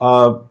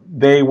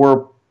 they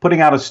were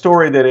putting out a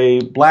story that a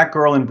black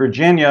girl in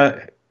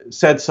Virginia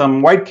said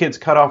some white kids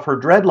cut off her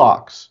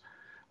dreadlocks.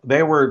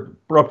 They were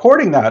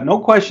reporting that, no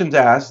questions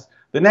asked.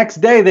 The next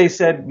day, they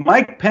said,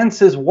 Mike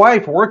Pence's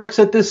wife works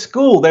at this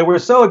school. They were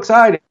so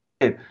excited.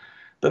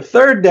 The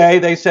third day,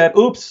 they said,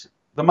 oops,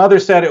 the mother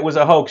said it was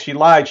a hoax. She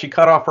lied. She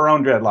cut off her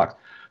own dreadlocks.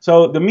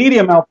 So the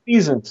media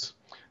malfeasance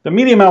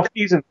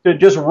to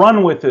just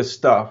run with this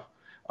stuff.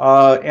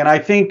 And I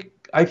think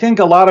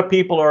a lot of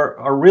people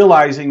are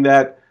realizing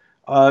that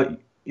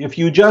if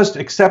you just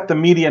accept the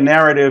media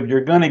narrative,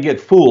 you're going to get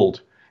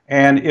fooled.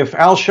 And if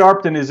Al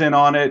Sharpton is in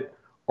on it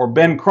or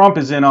Ben Crump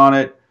is in on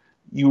it,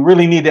 you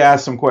really need to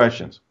ask some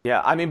questions.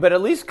 Yeah, but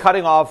at least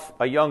cutting off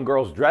a young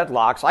girl's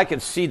dreadlocks, I can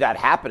see that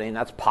happening.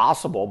 That's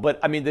possible.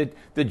 But, the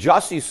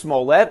Jussie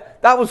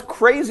Smollett, that was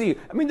crazy.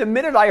 The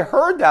minute I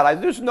heard that,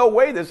 there's no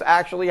way this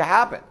actually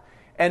happened.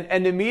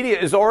 And the media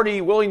is already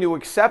willing to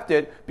accept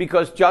it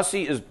because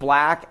Jussie is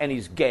black and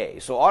he's gay.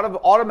 So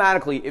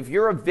automatically, if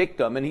you're a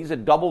victim and he's a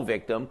double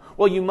victim,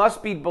 well, you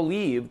must be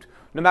believed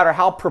no matter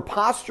how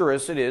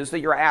preposterous it is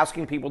that you're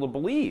asking people to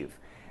believe.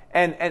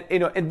 And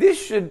this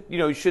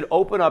should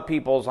open up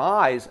people's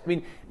eyes.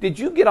 Did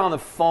you get on the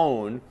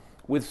phone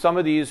with some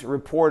of these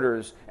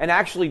reporters and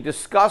actually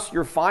discuss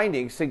your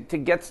findings to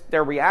get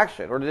their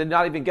reaction, or did they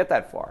not even get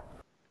that far?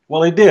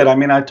 Well, they did.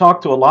 I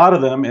talked to a lot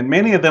of them, and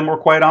many of them were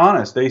quite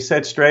honest. They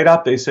said straight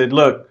up, they said,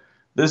 look,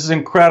 this is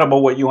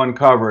incredible what you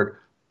uncovered,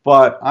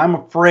 but I'm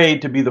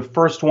afraid to be the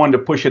first one to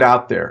push it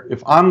out there.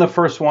 If I'm the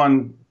first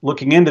one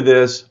looking into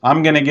this,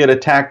 I'm going to get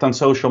attacked on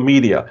social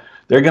media.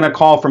 They're going to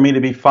call for me to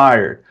be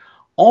fired.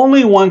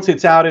 Only once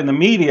it's out in the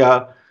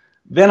media,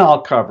 then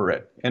I'll cover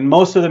it. And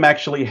most of them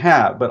actually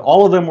have, but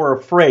all of them were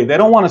afraid. They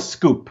don't want to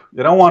scoop.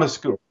 They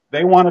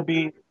want to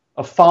be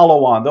a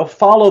follow-on. They'll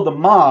follow the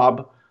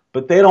mob,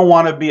 but they don't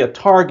want to be a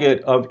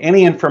target of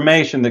any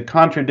information that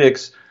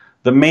contradicts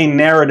the main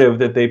narrative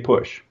that they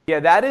push.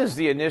 Yeah, that is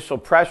the initial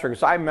pressure,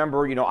 because I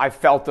remember, I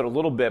felt it a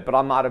little bit, but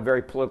I'm not a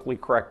very politically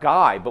correct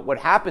guy. But what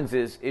happens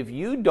is if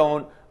you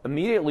don't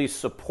immediately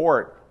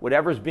support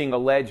whatever's being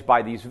alleged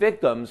by these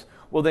victims,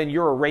 well, then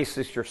you're a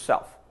racist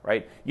yourself.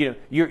 right?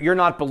 You're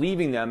not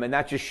believing them, and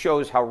that just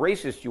shows how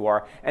racist you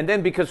are. And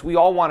then because we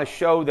all want to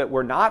show that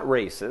we're not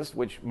racist,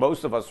 which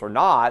most of us are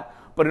not,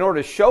 but in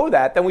order to show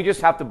that, then we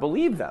just have to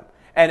believe them.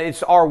 And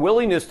it's our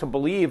willingness to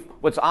believe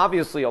what's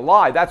obviously a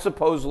lie that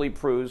supposedly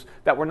proves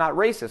that we're not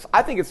racist.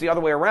 I think it's the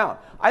other way around.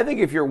 I think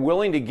if you're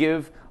willing to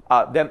give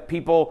them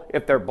people,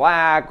 if they're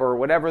black or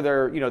whatever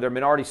their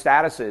minority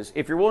status is,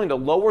 if you're willing to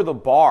lower the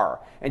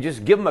bar and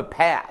just give them a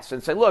pass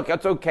and say, look,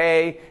 that's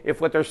okay if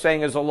what they're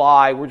saying is a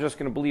lie, we're just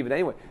going to believe it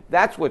anyway.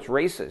 That's what's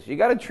racist. You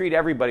got to treat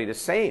everybody the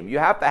same. You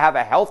have to have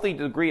a healthy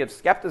degree of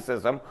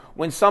skepticism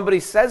when somebody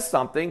says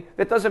something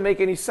that doesn't make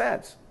any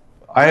sense.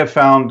 I have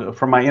found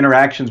from my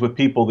interactions with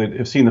people that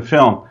have seen the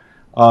film,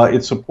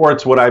 it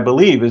supports what I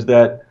believe is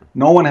that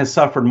no one has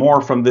suffered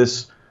more from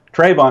this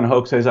Trayvon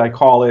hoax, as I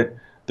call it,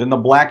 than the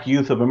black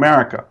youth of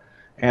America.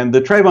 And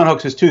the Trayvon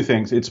hoax is two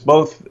things. It's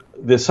both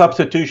the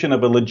substitution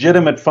of a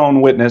legitimate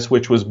phone witness,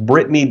 which was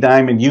Brittany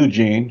Diamond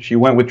Eugene. She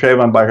went with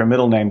Trayvon by her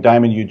middle name,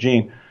 Diamond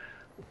Eugene,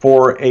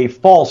 for a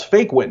false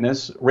fake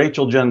witness,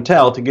 Rachel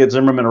Gentel, to get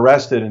Zimmerman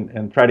arrested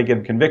and try to get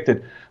him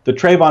convicted. The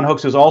Trayvon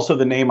hoax is also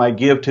the name I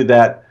give to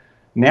that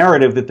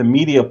narrative that the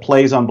media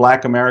plays on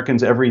black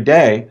Americans every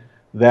day,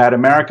 that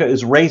America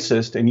is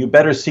racist and you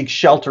better seek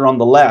shelter on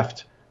the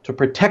left to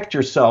protect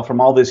yourself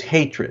from all this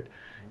hatred.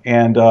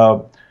 And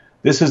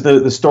this is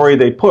the story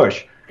they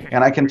push.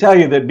 And I can tell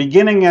you that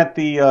beginning at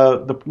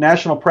the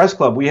National Press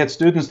Club, we had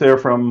students there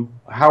from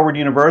Howard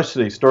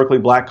University, historically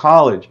black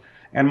college,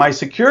 and my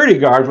security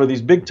guards were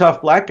these big,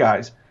 tough black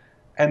guys.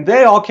 And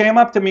they all came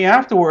up to me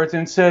afterwards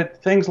and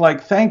said things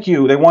like, thank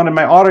you. They wanted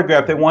my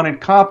autograph. They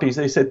wanted copies.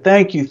 They said,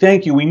 thank you,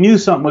 thank you. We knew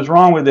something was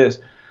wrong with this.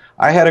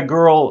 I had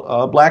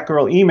a black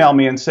girl email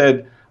me and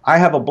said, I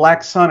have a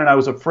black son and I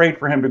was afraid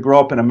for him to grow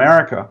up in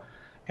America.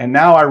 And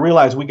now I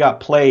realize we got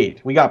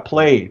played. We got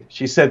played.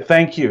 She said,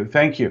 thank you,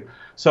 thank you.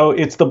 So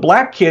it's the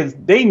black kids.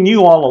 They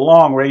knew all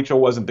along Rachel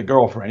wasn't the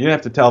girlfriend. You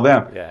didn't have to tell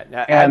them. Yeah.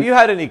 Now, have you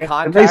had any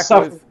contact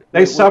with...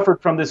 They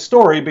suffered from this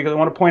story because I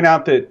want to point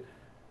out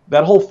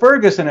that whole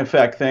Ferguson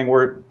effect thing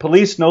where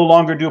police no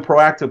longer do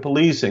proactive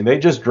policing. They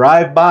just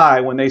drive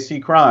by when they see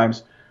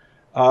crimes.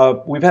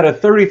 We've had a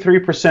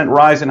 33%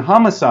 rise in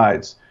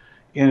homicides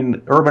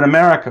in urban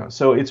America.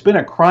 So it's been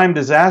a crime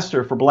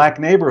disaster for black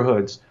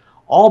neighborhoods,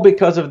 all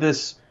because of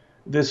this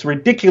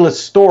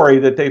ridiculous story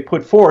that they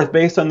put forth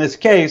based on this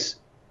case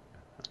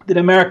that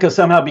America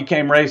somehow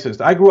became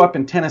racist. I grew up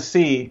in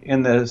Tennessee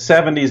in the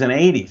 70s and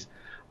 80s.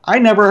 I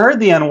never heard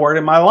the N-word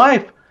in my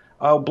life.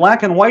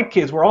 Black and white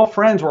kids were all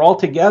friends, we're all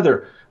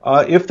together.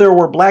 If there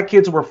were black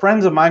kids who were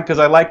friends of mine because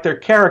I liked their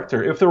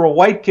character. If there were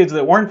white kids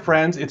that weren't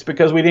friends, it's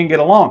because we didn't get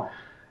along.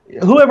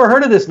 Who ever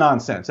heard of this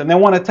nonsense? And they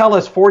want to tell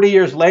us 40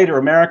 years later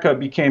America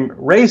became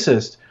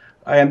racist,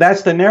 and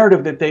that's the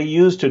narrative that they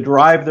use to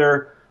drive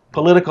their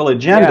political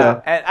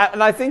agenda. Yeah,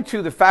 and I think,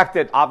 too, the fact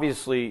that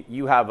obviously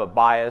you have a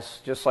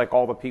bias, just like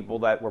all the people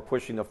that were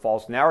pushing the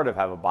false narrative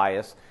have a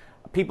bias.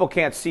 People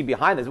can't see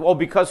behind this. Well,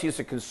 because he's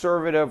a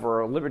conservative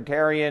or a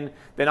libertarian,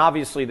 then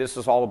obviously this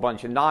is all a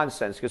bunch of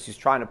nonsense because he's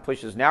trying to push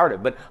his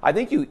narrative. But I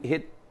think you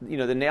hit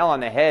the nail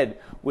on the head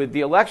with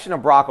the election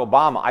of Barack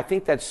Obama. I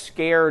think that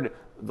scared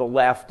the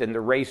left and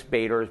the race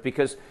baiters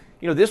because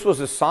this was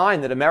a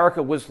sign that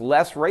America was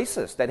less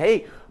racist. That,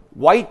 hey,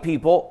 white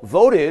people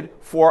voted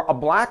for a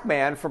black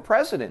man for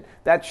president.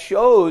 That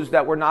shows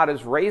that we're not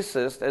as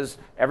racist as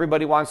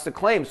everybody wants to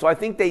claim. So I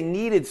think they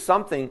needed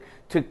something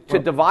to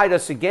divide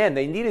us again.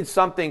 They needed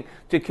something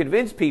to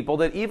convince people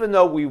that even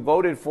though we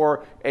voted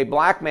for a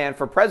black man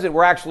for president,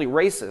 we're actually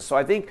racist. So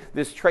I think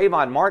this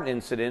Trayvon Martin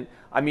incident,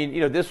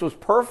 this was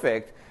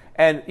perfect.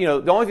 And,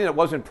 the only thing that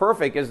wasn't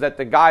perfect is that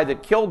the guy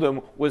that killed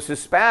him was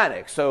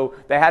Hispanic. So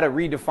they had to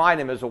redefine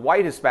him as a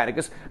white Hispanic.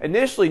 Because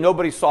initially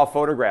nobody saw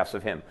photographs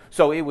of him.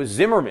 So it was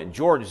Zimmerman,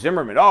 George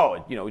Zimmerman.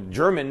 Oh,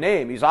 German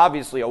name. He's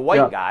obviously a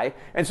white guy.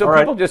 And so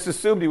people just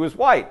assumed he was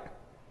white.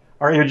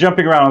 All right, you're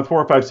jumping around on 4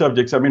 or 5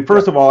 subjects.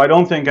 First of all, I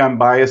don't think I'm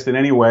biased in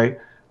any way.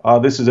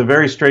 This is a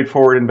very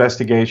straightforward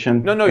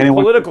investigation. No,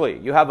 politically.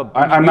 You have a...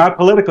 I'm not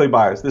politically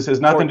biased. This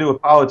has nothing to do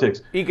with politics.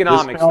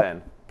 Economics,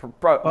 then.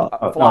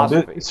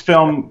 Philosophy.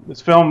 No,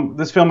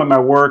 this film and my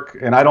work,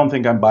 and I don't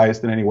think I'm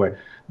biased in any way.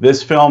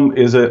 This film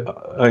is an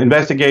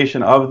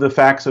investigation of the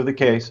facts of the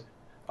case.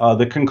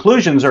 The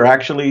conclusions are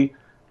actually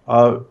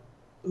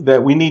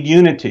that we need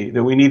unity,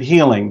 that we need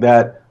healing,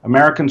 that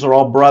Americans are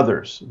all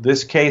brothers.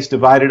 This case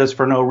divided us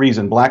for no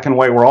reason. Black and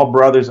white were all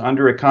brothers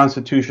under a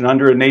constitution,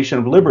 under a nation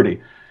of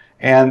liberty,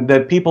 and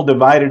that people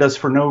divided us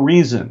for no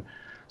reason.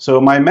 So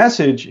my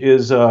message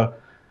is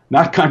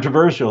not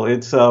controversial.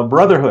 It's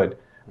brotherhood.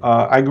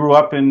 I grew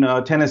up in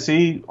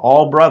Tennessee,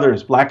 all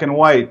brothers, black and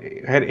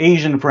white, had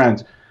Asian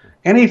friends.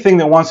 Anything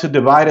that wants to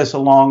divide us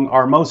along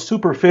our most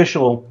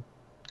superficial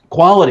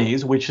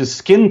qualities, which is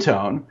skin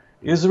tone,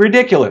 is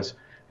ridiculous.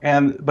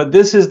 But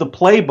this is the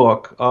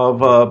playbook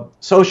of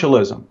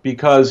socialism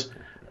because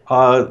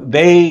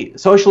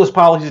socialist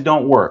policies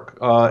don't work.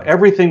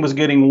 Everything was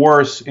getting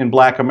worse in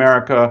black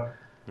America.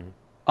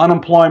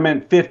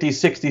 Unemployment, 50,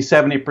 60,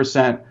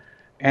 70%.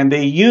 and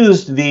they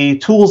used the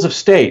tools of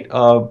state.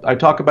 I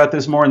talk about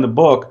this more in the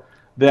book,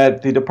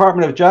 that the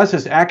Department of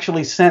Justice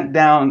actually sent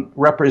down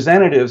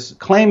representatives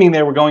claiming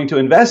they were going to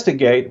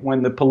investigate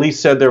when the police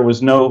said there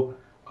was no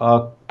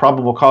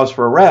probable cause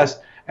for arrest,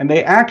 and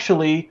they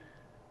actually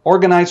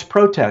organized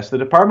protests. The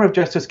Department of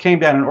Justice came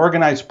down and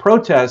organized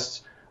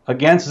protests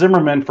against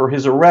Zimmerman for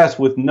his arrest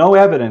with no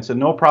evidence and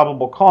no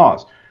probable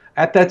cause.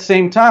 At that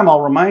same time,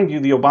 I'll remind you,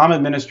 the Obama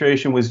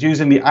administration was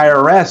using the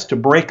IRS to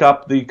break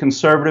up the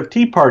conservative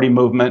Tea Party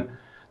movement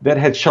that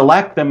had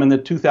shellacked them in the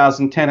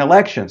 2010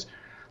 elections.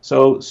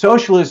 So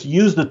socialists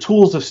use the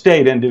tools of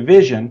state and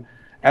division.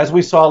 As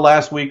we saw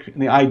last week in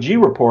the IG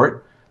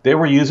report, they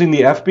were using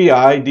the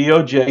FBI,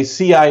 DOJ,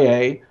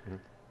 CIA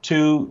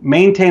to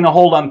maintain a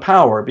hold on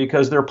power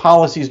because their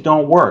policies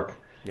don't work.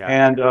 Yeah.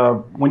 And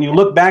when you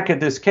look back at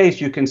this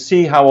case, you can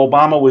see how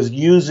Obama was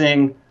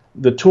using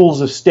the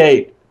tools of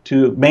state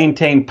to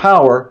maintain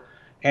power.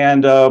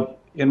 And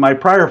in my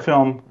prior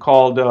film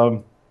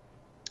called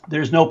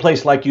There's No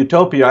Place Like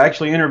Utopia, I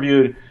actually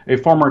interviewed a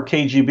former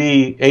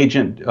KGB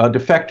agent,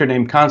 defector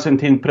named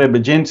Konstantin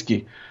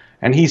Preobrazhensky.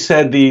 And he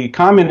said the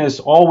communists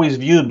always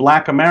viewed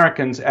black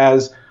Americans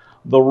as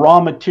the raw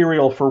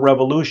material for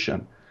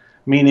revolution,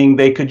 meaning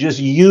they could just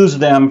use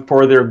them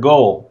for their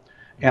goal.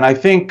 And I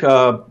think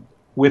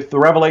with the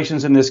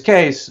revelations in this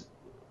case,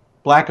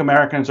 black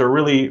Americans are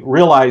really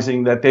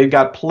realizing that they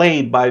got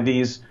played by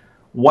these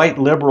white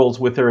liberals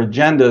with their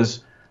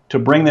agendas to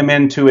bring them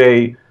into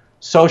a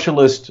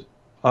socialist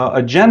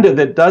agenda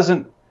that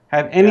doesn't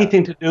have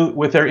anything to do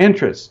with their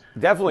interests.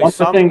 Definitely.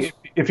 One thing,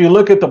 if you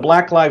look at the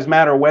Black Lives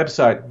Matter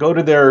website, go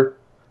to their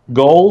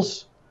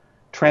goals: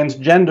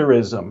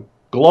 transgenderism,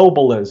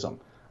 globalism,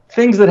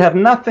 things that have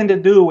nothing to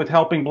do with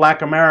helping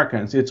black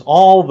Americans. It's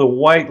all the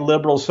white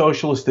liberal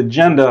socialist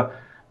agenda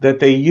that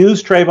they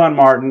use Trayvon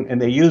Martin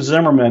and they use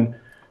Zimmerman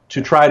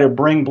to try to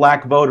bring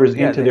black voters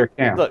into their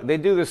camp. Look, they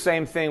do the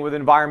same thing with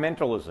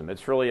environmentalism.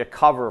 It's really a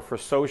cover for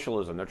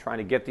socialism. They're trying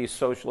to get these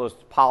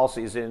socialist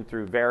policies in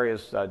through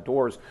various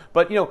doors.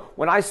 But, you know,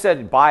 when I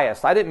said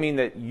biased, I didn't mean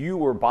that you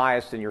were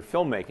biased in your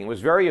filmmaking. It was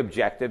very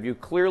objective. You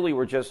clearly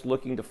were just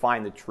looking to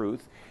find the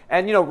truth.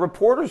 And, you know,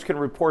 reporters can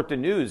report the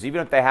news.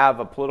 Even if they have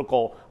a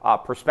political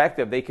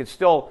perspective, they can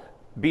still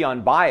be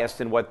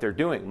unbiased in what they're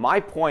doing.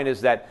 My point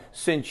is that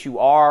since you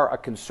are a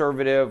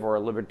conservative or a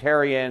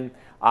libertarian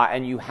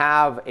and you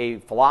have a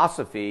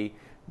philosophy,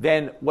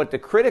 then what the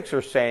critics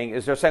are saying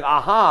is they're saying,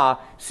 aha,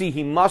 see,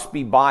 he must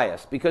be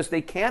biased, because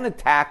they can't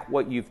attack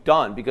what you've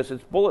done because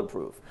it's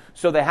bulletproof.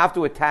 So they have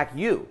to attack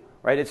you,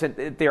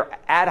 right? They're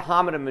ad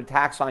hominem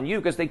attacks on you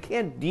because they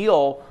can't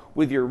deal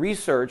with your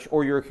research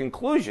or your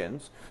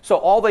conclusions. So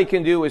all they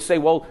can do is say,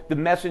 well, the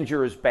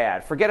messenger is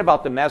bad. Forget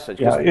about the message,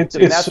 because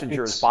the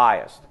messenger is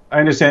biased. I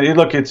understand.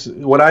 Look, it's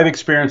what I've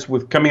experienced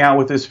with coming out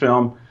with this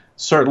film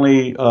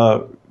certainly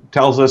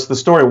tells us the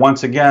story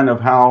once again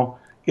of how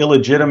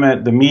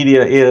illegitimate the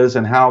media is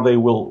and how they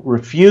will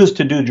refuse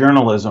to do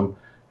journalism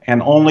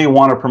and only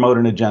want to promote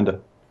an agenda.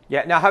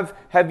 Yeah. Now,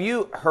 have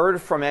you heard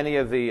from any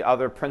of the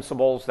other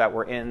principals that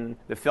were in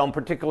the film?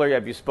 Particularly,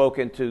 have you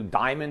spoken to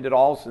Diamond at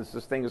all since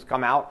this thing has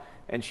come out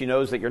and she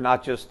knows that you're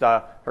not just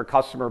her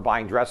customer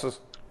buying dresses?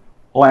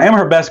 Well, I am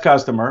her best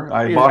customer.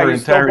 I bought her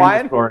entire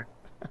inventory.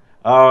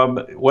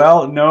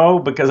 Well, no,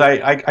 because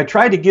I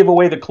tried to give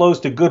away the clothes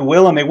to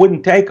Goodwill and they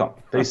wouldn't take them.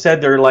 They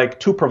said they're like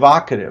too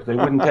provocative. They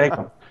wouldn't take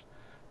them.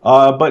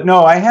 But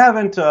no, I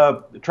haven't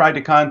tried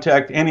to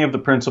contact any of the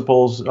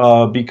principals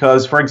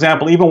because, for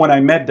example, even when I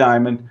met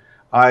Diamond,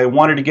 I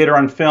wanted to get her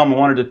on film. I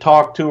wanted to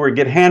talk to her,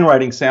 get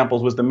handwriting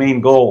samples was the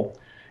main goal.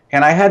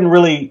 And I hadn't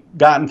really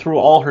gotten through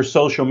all her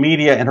social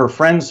media and her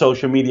friends'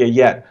 social media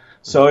yet.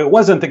 So it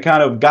wasn't the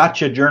kind of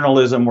gotcha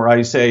journalism where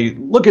I say,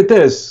 look at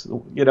this,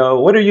 you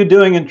know, what are you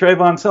doing in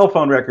Trayvon's cell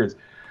phone records?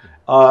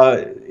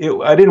 I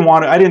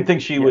didn't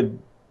think she would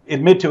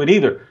admit to it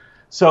either.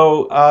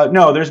 So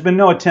no, there's been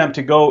no attempt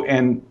to go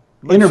and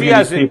interview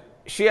these people.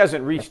 She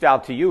hasn't reached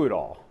out to you at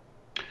all?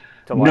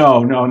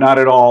 No, not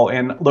at all.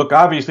 And look,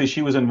 obviously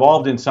she was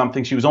involved in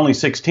something. She was only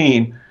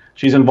 16.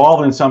 She's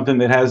involved in something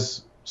that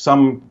has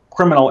some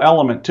criminal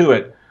element to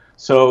it.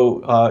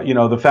 So, you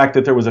know, the fact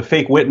that there was a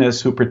fake witness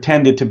who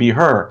pretended to be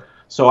her.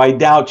 So I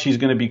doubt she's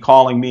going to be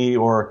calling me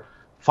or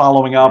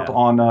following up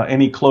on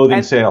any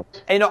clothing sales.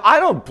 And, you know, I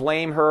don't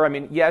blame her. I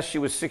mean, yes, she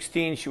was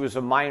 16. She was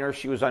a minor.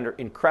 She was under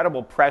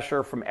incredible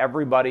pressure from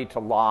everybody to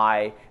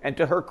lie. And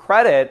to her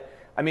credit,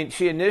 I mean,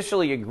 she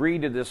initially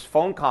agreed to this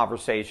phone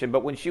conversation,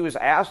 but when she was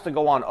asked to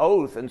go on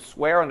oath and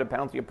swear under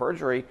penalty of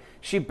perjury,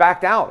 she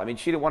backed out. I mean,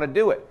 she didn't want to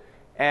do it.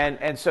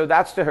 And so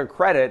that's to her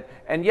credit.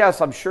 And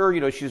yes, I'm sure, you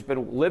know, she's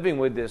been living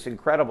with this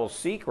incredible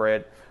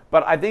secret,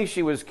 but I think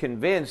she was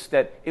convinced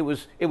that it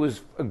was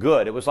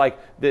good. It was like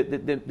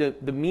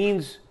the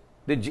means,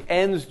 the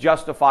ends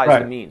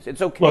justifies the means.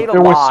 It's okay to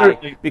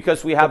lie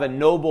because we have a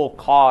noble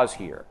cause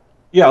here.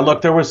 Yeah,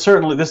 look, there was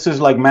certainly, this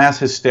is like mass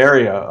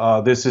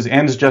hysteria. This is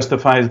ends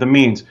justifies the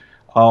means.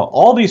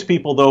 All these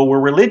people, though, were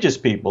religious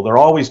people. They're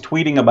always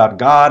tweeting about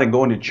God and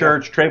going to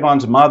church. Yeah.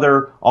 Trayvon's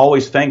mother,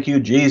 always thank you,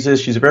 Jesus.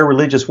 She's a very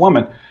religious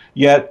woman.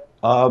 Yet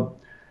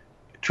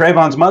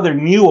Trayvon's mother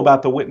knew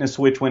about the witness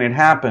switch when it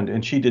happened,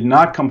 and she did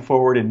not come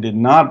forward and did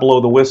not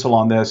blow the whistle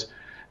on this.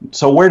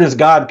 So where does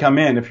God come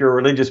in if you're a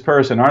religious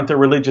person? Aren't there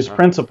religious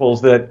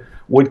principles that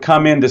would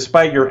come in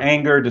despite your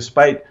anger,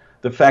 despite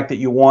the fact that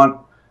you want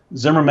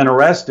Zimmerman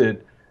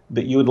arrested,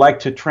 that you would like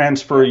to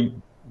transfer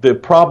the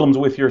problems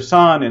with your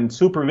son and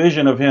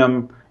supervision of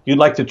him, you'd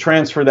like to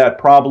transfer that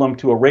problem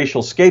to a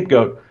racial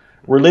scapegoat?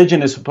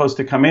 Religion is supposed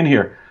to come in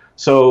here.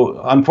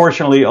 So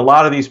unfortunately, a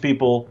lot of these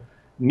people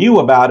knew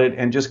about it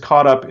and just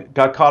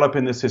got caught up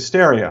in this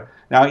hysteria.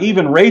 Now,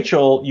 even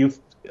Rachel,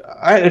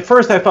 at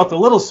first I felt a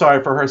little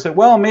sorry for her. I said,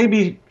 well,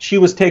 maybe she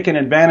was taken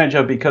advantage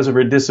of because of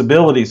her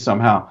disability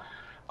somehow.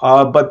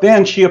 But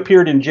then she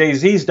appeared in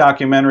Jay-Z's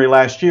documentary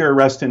last year,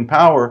 Rest in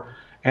Power,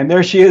 and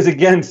there she is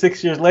again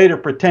 6 years later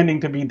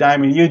pretending to be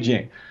Diamond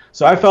Eugene.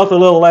 So I felt a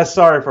little less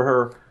sorry for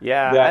her.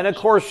 Yeah, and of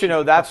course,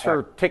 that's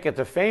her ticket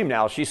to fame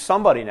now. She's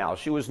somebody now.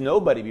 She was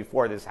nobody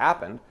before this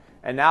happened,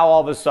 and now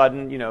all of a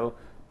sudden,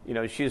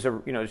 she's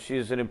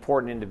an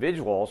important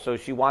individual, so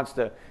she wants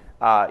to,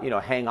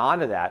 hang on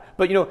to that.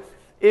 But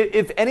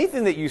if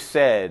anything that you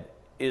said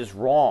is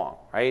wrong,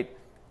 right?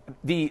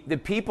 The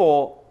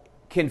people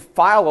can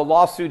file a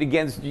lawsuit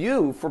against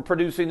you for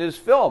producing this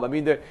film. I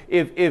mean,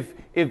 if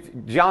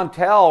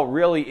Jontel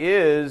really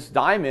is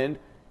Diamond,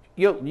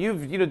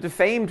 you've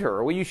defamed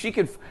her. Well,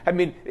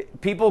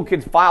 people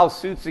can file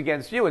suits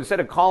against you instead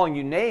of calling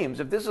you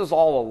names. If this is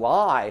all a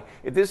lie,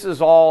 if this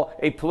is all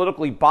a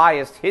politically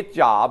biased hit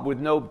job with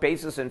no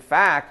basis in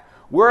fact,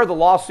 where are the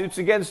lawsuits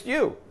against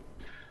you?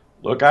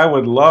 Look, I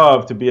would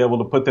love to be able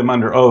to put them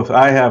under oath.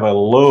 I have a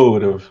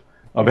load of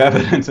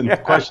evidence and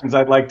questions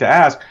I'd like to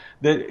ask.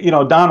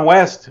 Don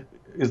West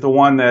is the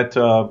one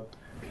that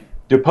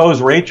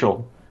deposed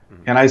Rachel.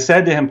 And I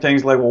said to him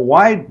things like, well,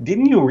 why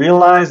didn't you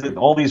realize that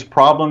all these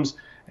problems?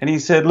 And he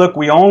said, look,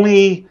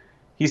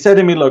 he said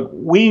to me, look,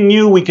 we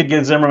knew we could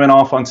get Zimmerman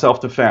off on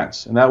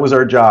self-defense, and that was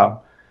our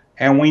job.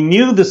 And we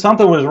knew that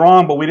something was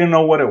wrong, but we didn't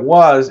know what it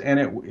was.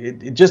 And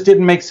it just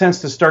didn't make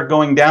sense to start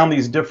going down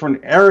these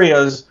different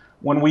areas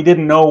when we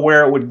didn't know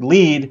where it would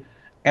lead.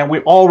 And we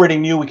already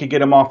knew we could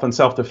get him off on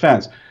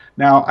self-defense.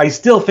 Now, I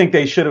still think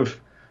they should have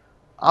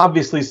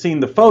obviously seen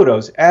the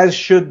photos, as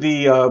should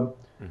the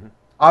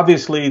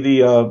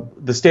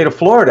state of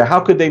Florida. How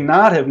could they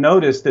not have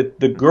noticed that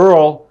the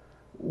girl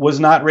was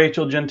not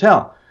Rachel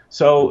Jeantel?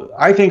 So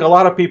I think a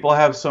lot of people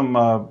have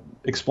some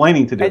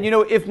explaining to do. And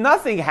if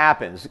nothing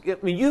happens,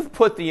 you've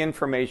put the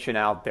information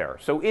out there,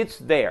 so it's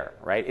there,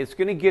 right? It's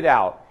going to get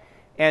out.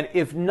 And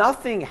if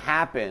nothing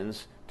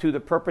happens to the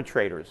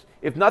perpetrators,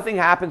 if nothing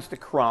happens to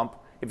Crump,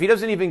 if he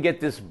doesn't even get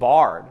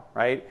disbarred,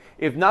 right?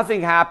 If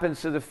nothing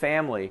happens to the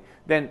family,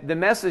 then the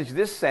message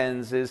this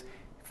sends is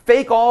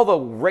fake all the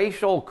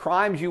racial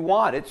crimes you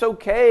want. It's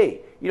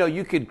okay.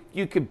 You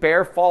could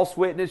bear false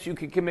witness, you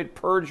could commit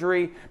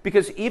perjury,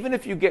 because even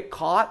if you get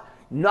caught,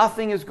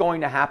 nothing is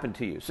going to happen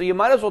to you. So you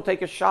might as well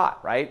take a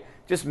shot, right?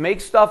 Just make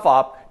stuff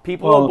up.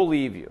 People will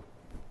believe you.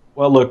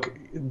 Well, look,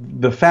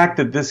 the fact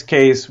that this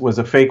case was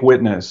a fake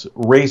witness,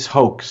 race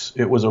hoax,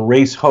 it was a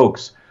race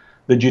hoax.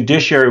 The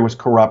judiciary was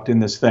corrupt in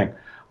this thing.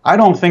 I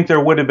don't think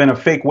there would have been a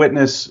fake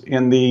witness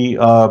in the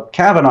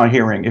Kavanaugh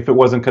hearing if it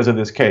wasn't because of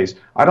this case.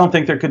 I don't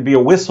think there could be a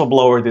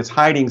whistleblower that's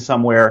hiding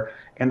somewhere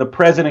and the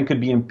president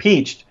could be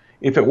impeached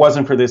if it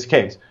wasn't for this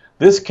case.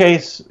 In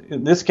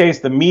this case,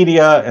 the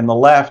media and the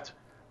left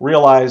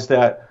realized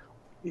that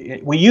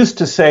we used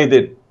to say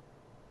that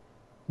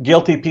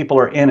guilty people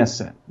are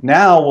innocent.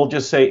 Now we'll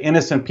just say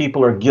innocent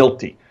people are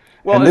guilty.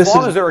 Well, and as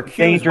long as they're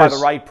accused by the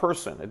right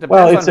person. It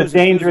depends on it's a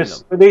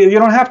dangerous. You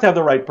don't have to have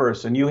the right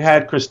person. You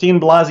had Christine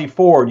Blasey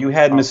Ford. You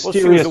had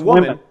mysterious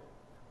women.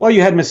 Well,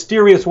 you had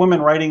mysterious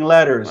women writing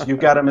letters. You've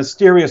got a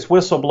mysterious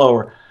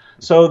whistleblower.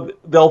 So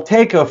they'll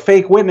take a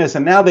fake witness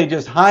and now they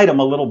just hide them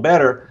a little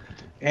better.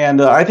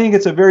 And I think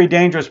it's a very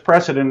dangerous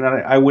precedent.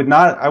 And I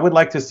would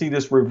like to see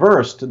this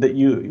reversed. That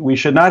we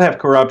should not have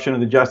corruption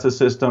in the justice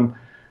system.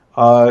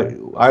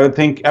 I would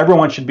think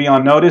everyone should be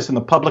on notice, and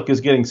the public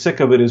is getting sick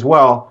of it as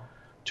well,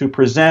 to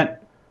present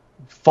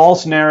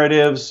false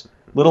narratives,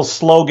 little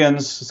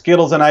slogans,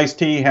 Skittles and iced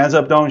tea, hands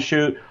up, don't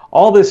shoot,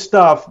 all this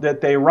stuff that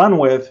they run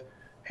with,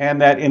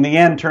 and that in the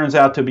end turns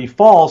out to be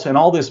false, and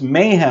all this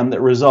mayhem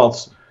that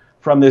results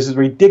from this is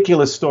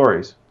ridiculous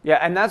stories. Yeah,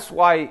 and that's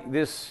why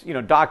this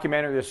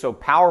documentary is so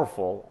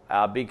powerful,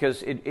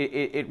 because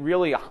it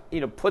really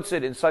puts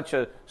it in such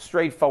a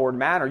straightforward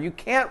manner. You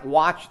can't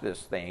watch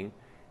this thing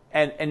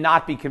and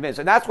not be convinced.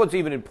 And that's what's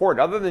even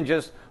important, other than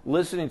just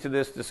listening to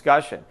this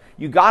discussion.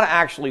 You got to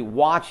actually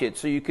watch it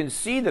so you can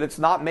see that it's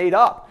not made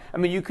up. I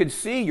mean, you could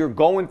see you're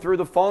going through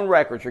the phone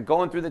records, you're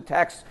going through the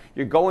texts,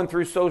 you're going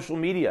through social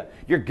media,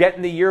 you're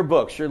getting the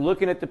yearbooks, you're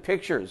looking at the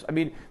pictures. I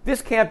mean,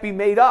 this can't be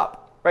made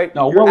up, right?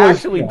 No, you're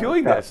actually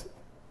doing this.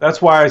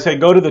 That's why I say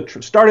go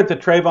to start at the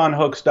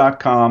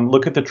TrayvonHoax.com,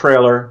 look at the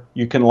trailer.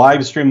 You can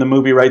live stream the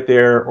movie right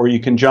there, or you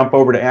can jump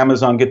over to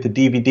Amazon, get the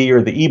DVD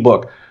or the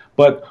ebook.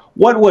 But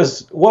what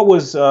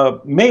was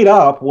made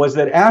up was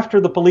that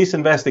after the police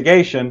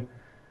investigation,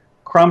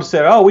 Crump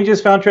said, oh, we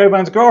just found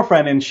Trayvon's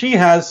girlfriend, and she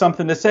has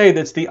something to say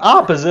that's the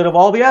opposite of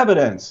all the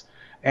evidence.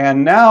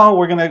 And now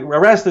we're going to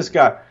arrest this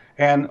guy.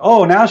 And,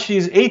 oh, now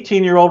she's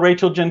 18-year-old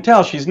Rachel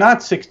Gentile. She's not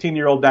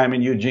 16-year-old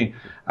Diamond Eugene.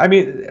 I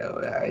mean,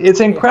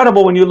 it's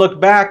incredible when you look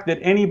back that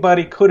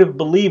anybody could have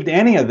believed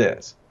any of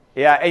this.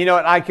 Yeah, and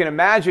and I can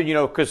imagine,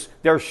 because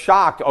they're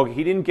shocked. Oh,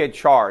 he didn't get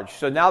charged.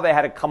 So now they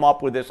had to come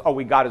up with this, oh,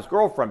 we got his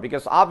girlfriend.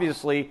 Because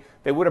obviously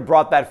they would have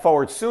brought that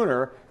forward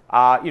sooner,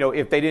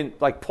 if they didn't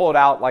pull it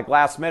out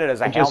last minute as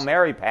a Hail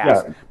Mary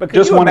pass. Yeah, but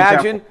can you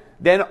imagine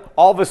then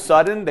all of a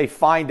sudden they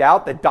find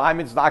out that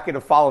Diamond's not going to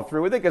follow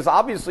through with it? Because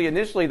obviously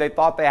initially they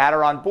thought they had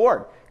her on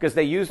board because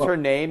they used her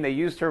name, they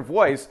used her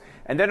voice,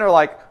 and then they're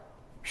like,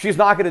 she's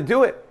not going to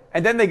do it.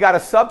 And then they got to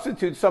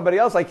substitute somebody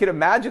else. I can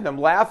imagine them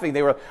laughing.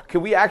 They were,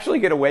 can we actually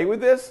get away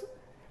with this?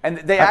 And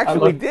they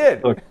actually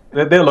did.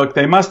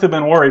 They must have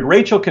been worried.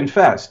 Rachel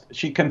confessed.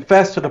 She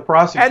confessed to the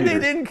prosecutors. And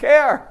they didn't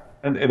care.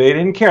 And they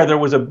didn't care. There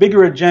was a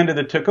bigger agenda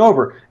that took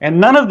over. And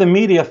none of the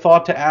media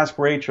thought to ask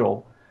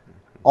Rachel.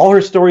 All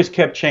her stories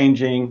kept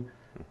changing.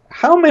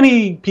 How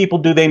many people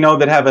do they know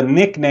that have a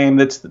nickname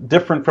that's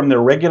different from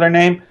their regular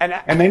name?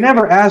 And they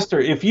never asked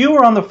her, if you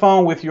were on the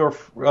phone with your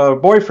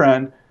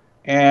boyfriend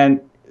and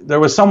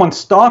there was someone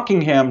stalking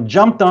him,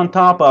 jumped on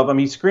top of him,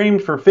 he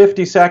screamed for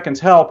 50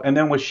 seconds, help, and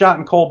then was shot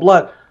in cold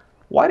blood,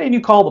 why didn't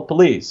you call the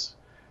police?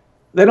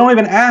 They don't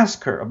even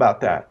ask her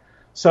about that.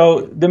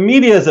 So the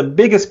media is the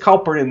biggest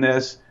culprit in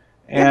this.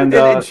 And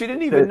she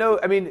didn't even know.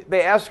 I mean,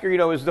 they asked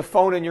her, is the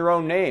phone in your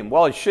own name?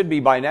 Well, it should be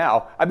by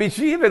now. I mean,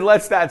 she even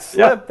lets that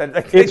slip.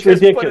 Yeah, it's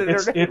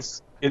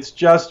ridiculous. It's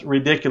just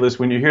ridiculous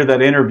when you hear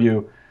that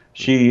interview.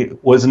 She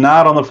was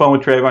not on the phone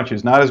with Trayvon.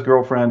 She's not his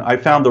girlfriend. I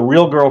found the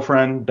real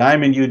girlfriend,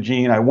 Diamond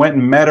Eugene. I went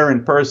and met her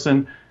in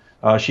person.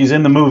 She's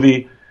in the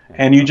movie.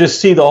 And you just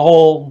see the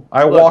whole,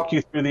 walk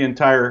you through the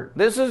entire.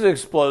 This is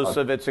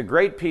explosive. It's a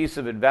great piece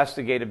of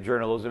investigative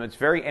journalism. It's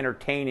very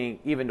entertaining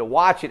even to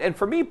watch it. And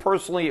for me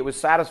personally, it was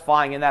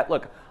satisfying in that,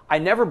 look, I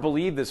never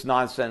believed this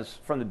nonsense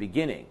from the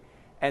beginning.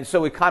 And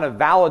so it kind of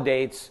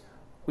validates,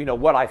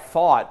 what I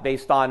thought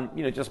based on,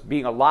 just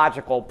being a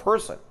logical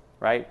person,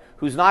 right?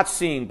 Who's not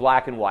seeing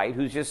black and white,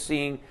 who's just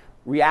seeing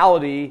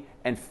reality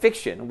and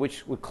fiction,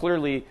 which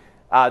clearly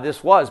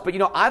this was. But,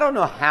 I don't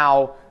know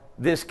how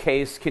this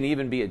case can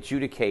even be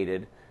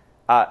adjudicated.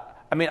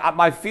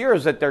 My fear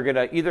is that they're going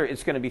to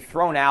it's going to be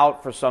thrown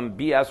out for some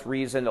BS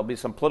reason. There'll be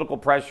some political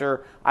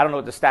pressure. I don't know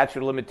what the statute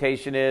of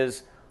limitation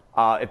is.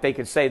 If they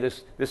could say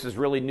this is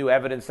really new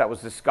evidence that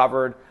was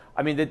discovered.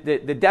 I mean,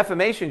 the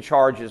defamation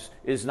charge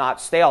is not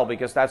stale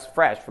because that's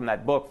fresh from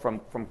that book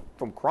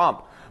from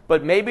Crump.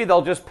 But maybe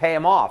they'll just pay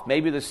him off.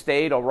 Maybe the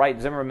state will write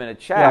Zimmerman a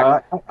check.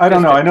 Yeah, I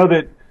don't know. I know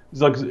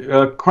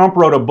that Crump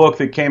wrote a book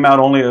that came out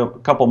only a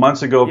couple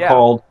months ago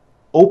called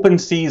Open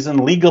Season,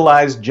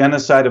 Legalized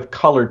Genocide of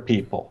Colored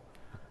People.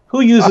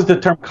 Who uses the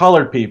term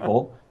colored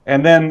people?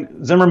 And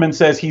then Zimmerman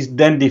says he's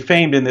then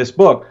defamed in this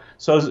book.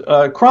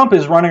 So Crump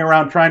is running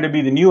around trying to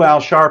be the new Al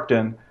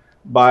Sharpton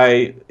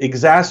by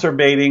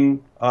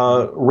exacerbating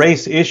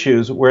race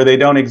issues where they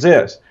don't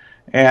exist.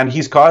 And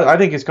I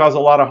think he's caused a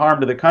lot of harm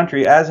to the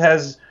country, as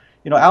has,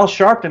 Al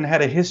Sharpton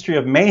had a history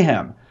of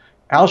mayhem.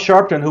 Al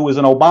Sharpton, who was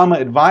an Obama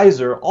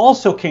advisor,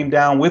 also came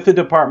down with the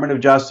Department of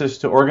Justice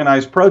to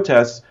organize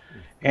protests.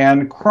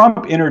 And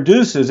Crump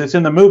introduces, it's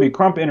in the movie,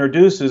 Crump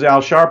introduces Al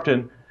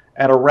Sharpton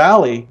at a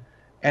rally,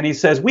 and he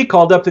says, we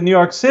called up to New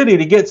York City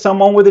to get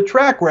someone with a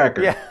track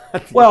record. Yeah.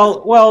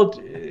 well,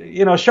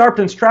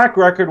 Sharpton's track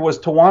record was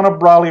Tawana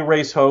Brawley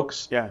race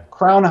hoax,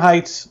 Crown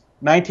Heights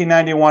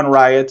 1991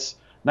 riots,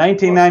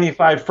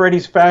 1995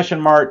 Freddy's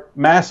Fashion Mart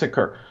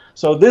massacre.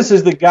 So this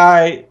is the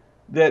guy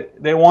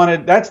that they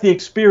wanted. That's the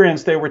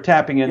experience they were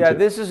tapping into. Yeah,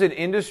 this is an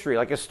industry,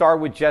 like a star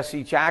with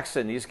Jesse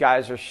Jackson. These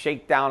guys are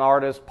shakedown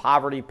artists,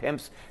 poverty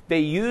pimps. They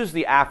use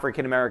the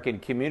African-American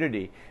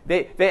community.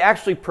 They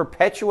actually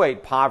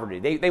perpetuate poverty.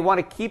 They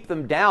want to keep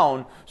them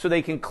down so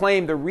they can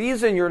claim the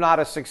reason you're not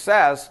a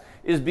success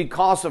is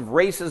because of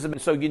racism.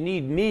 So you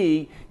need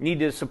me, you need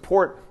to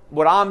support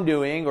what I'm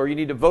doing, or you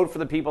need to vote for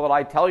the people that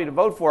I tell you to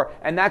vote for,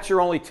 and that's your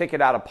only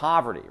ticket out of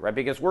poverty, right?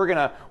 Because we're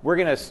gonna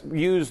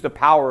use the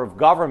power of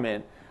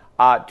government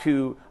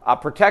to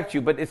protect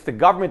you, but it's the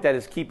government that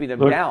is keeping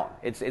them down.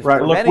 It's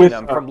preventing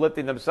them from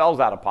lifting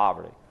themselves out of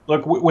poverty.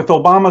 Look, with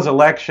Obama's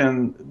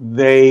election,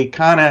 they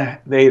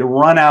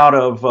run out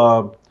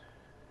of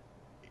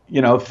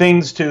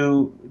things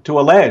to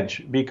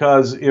allege,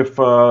 because if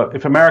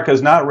America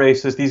is not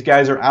racist, these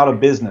guys are out of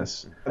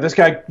business. This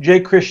guy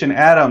J. Christian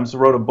Adams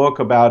wrote a book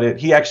about it.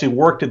 He actually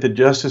worked at the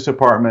Justice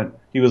Department.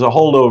 He was a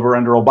holdover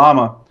under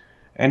Obama.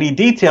 And he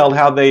detailed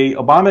how the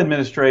Obama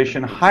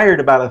administration hired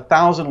about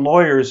 1,000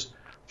 lawyers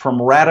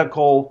from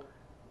radical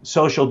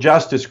social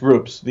justice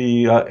groups,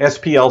 the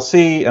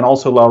SPLC and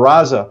also La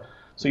Raza.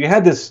 So you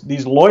had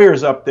these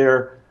lawyers up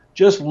there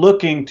just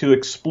looking to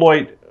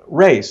exploit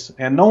race.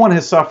 And no one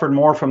has suffered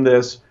more from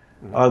this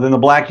than the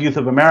black youth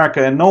of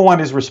America. And no one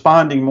is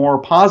responding more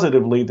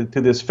positively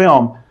to this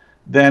film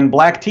than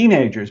black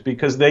teenagers,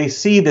 because they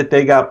see that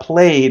they got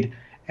played,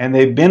 and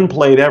they've been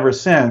played ever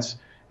since.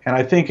 And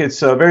I think it's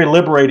very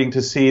liberating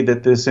to see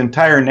that this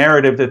entire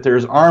narrative that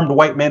there's armed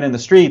white men in the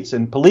streets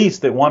and police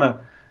that want to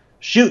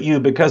shoot you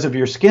because of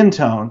your skin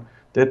tone,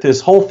 that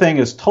this whole thing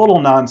is total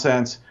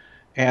nonsense.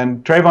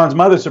 And Trayvon's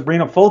mother,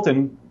 Sabrina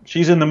Fulton,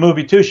 she's in the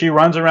movie too. She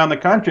runs around the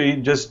country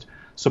just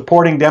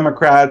supporting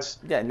Democrats.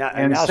 Yeah, now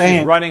saying,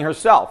 she's running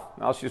herself.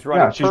 Now she's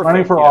running. Yeah, she's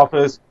running for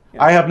office.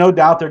 Yeah. I have no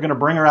doubt they're going to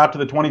bring her out to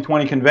the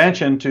 2020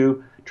 convention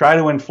to try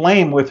to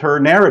inflame with her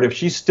narrative.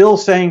 She's still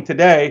saying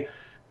today,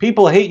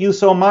 people hate you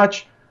so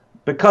much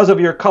because of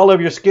your color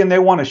of your skin, they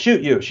want to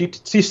shoot you.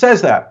 She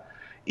says that,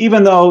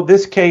 even though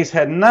this case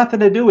had nothing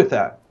to do with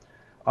that.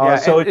 We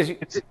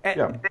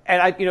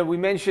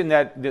mentioned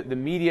that the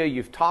media.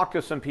 You've talked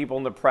to some people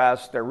in the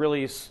press.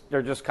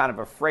 They're just kind of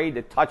afraid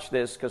to touch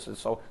this because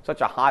it's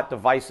such a hot,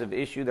 divisive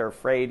issue. They're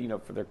afraid,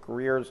 for their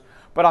careers.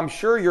 But I'm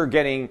sure you're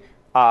getting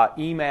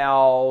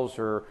emails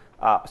or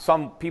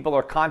some people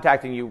are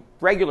contacting you,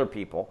 regular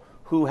people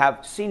who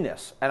have seen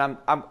this. And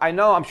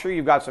I'm sure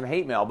you've got some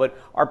hate mail. But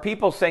are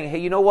people saying, hey,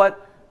 you know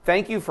what?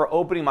 Thank you for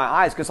opening my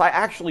eyes, because I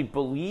actually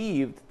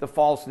believed the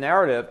false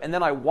narrative, and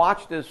then I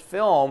watched this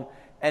film.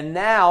 And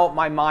now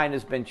my mind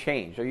has been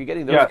changed. Are you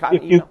getting those kind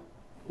of emails?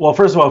 Well,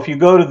 first of all, if you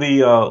go to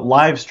the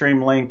live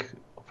stream link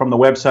from the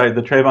website,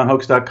 the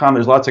TrayvonHoax.com,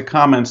 there's lots of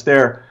comments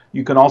there.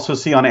 You can also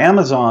see on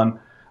Amazon,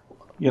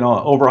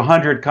 over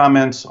 100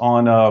 comments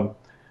on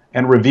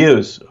and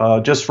reviews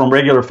just from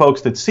regular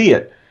folks that see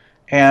it.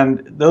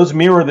 And those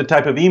mirror the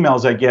type of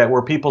emails I get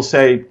where people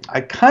say, I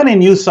kind of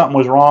knew something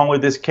was wrong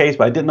with this case,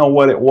 but I didn't know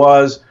what it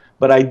was.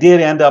 But I did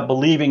end up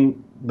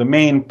believing the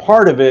main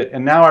part of it,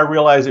 and now I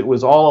realize it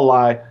was all a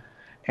lie.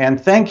 And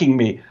thanking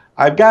me.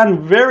 I've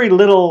gotten very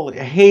little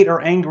hate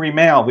or angry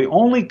mail. The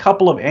only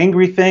couple of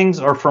angry things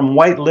are from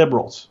white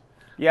liberals.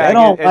 Yeah, they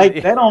don't like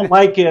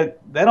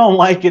it. They don't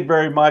like it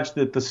very much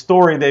that the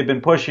story they've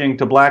been pushing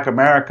to Black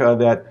America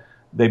that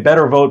they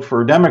better vote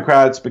for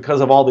Democrats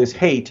because of all this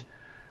hate.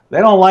 They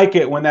don't like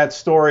it when that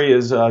story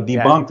is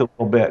debunked a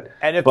little bit.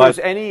 And if there's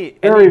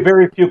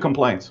very few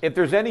complaints. If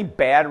there's any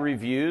bad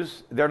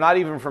reviews, they're not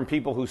even from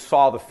people who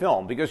saw the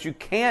film, because you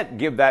can't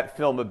give that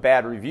film a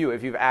bad review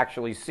if you've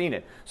actually seen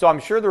it. So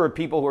I'm sure there are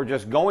people who are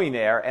just going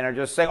there and are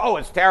just saying, oh,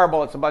 it's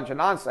terrible, it's a bunch of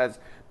nonsense,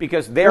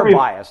 because they're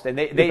biased and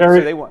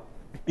they want.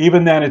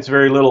 Even then, it's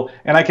very little.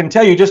 And I can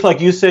tell you, just like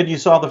you said you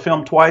saw the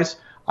film twice,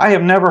 I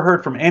have never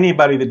heard from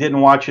anybody that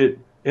didn't watch it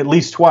at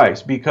least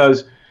twice,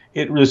 because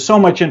it was so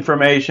much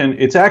information.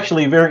 It's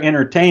actually very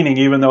entertaining,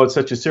 even though it's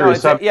such a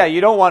serious subject. Yeah, you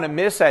don't want to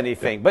miss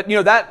anything. But,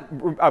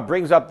 that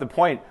brings up the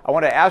point. I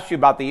want to ask you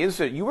about the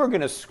incident. You were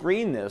going to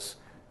screen this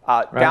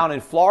down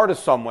in Florida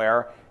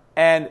somewhere,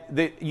 and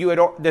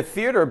the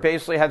theater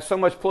basically had so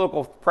much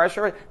political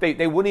pressure,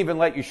 they wouldn't even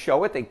let you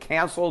show it. They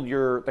canceled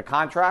the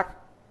contract.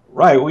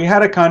 Right. We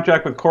had a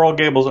contract with Coral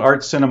Gables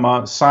Art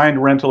Cinema,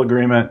 signed rental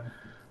agreement.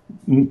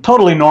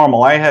 Totally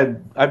normal.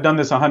 I've done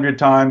this 100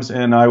 times,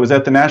 and I was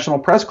at the National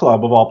Press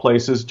Club of all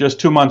places just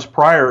 2 months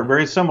prior.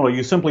 Very similar.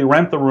 You simply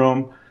rent the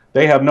room.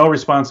 They have no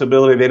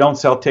responsibility. They don't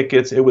sell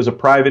tickets. It was a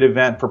private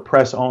event for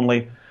press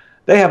only.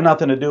 They have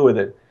nothing to do with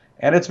it,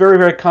 and it's very,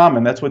 very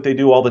common. That's what they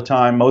do all the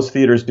time. Most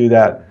theaters do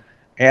that.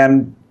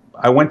 And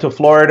I went to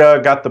Florida,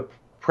 got the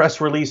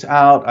press release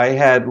out. I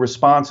had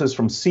responses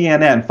from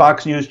CNN,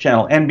 Fox News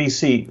Channel,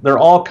 NBC. They're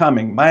all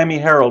coming. Miami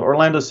Herald,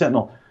 Orlando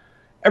Sentinel.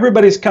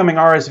 Everybody's coming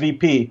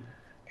RSVP,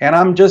 and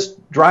I'm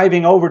just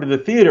driving over to the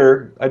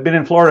theater. I've been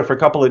in Florida for a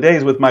couple of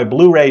days with my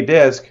Blu-ray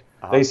disc.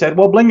 They said,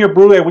 well, bring your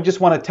Blu-ray. We just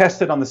want to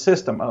test it on the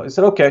system. I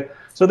said, okay.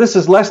 So this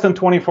is less than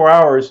 24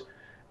 hours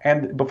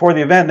and before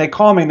the event. They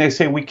call me and they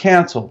say, we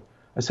canceled.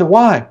 I said,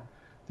 why?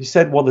 They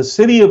said, well, the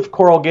city of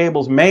Coral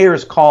Gables mayor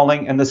is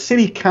calling, and the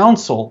city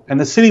council and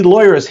the city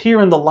lawyer is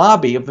here in the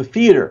lobby of the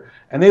theater,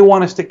 and they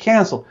want us to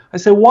cancel. I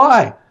said,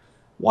 why?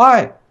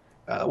 Why?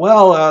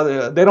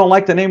 They don't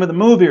like the name of the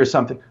movie or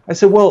something. I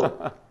said,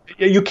 well,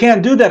 you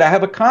can't do that. I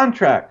have a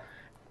contract.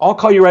 I'll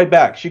call you right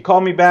back. She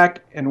called me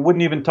back and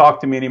wouldn't even talk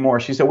to me anymore.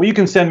 She said, well, you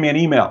can send me an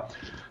email.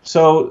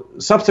 So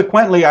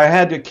subsequently, I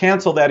had to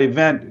cancel that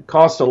event. It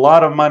cost a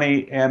lot of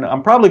money, and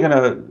I'm probably going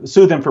to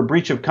sue them for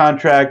breach of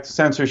contract,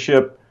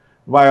 censorship,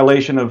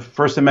 violation of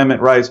First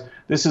Amendment rights.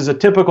 This is a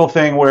typical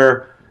thing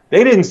where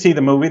they didn't see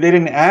the movie. They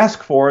didn't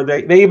ask for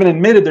it. They even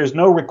admitted there's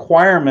no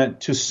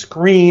requirement to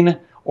screen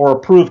or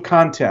approve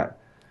content.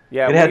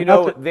 Yeah,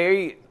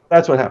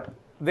 that's what happened.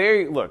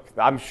 Look,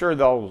 I'm sure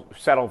they'll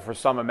settle for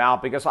some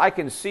amount, because I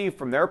can see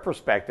from their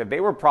perspective,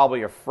 they were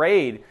probably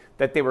afraid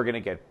that they were going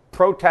to get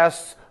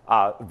protests,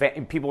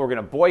 people were going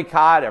to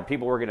boycott, or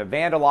people were going to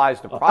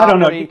vandalize the property. I don't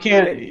know.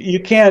 You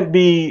can't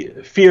be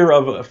fear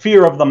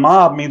of the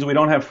mob means we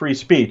don't have free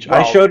speech.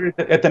 Well, I showed it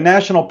at the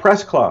National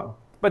Press Club.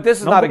 But this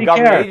is not a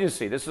government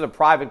agency. This is a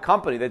private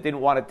company that didn't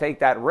want to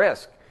take that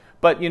risk.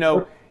 But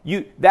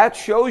that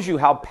shows you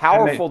how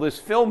powerful this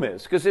film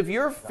is. Because if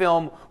your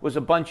film was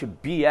a bunch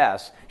of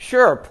BS,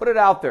 sure, put it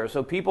out there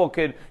so people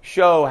could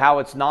show how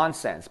it's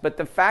nonsense. But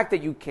the fact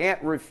that you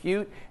can't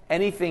refute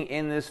anything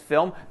in this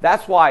film,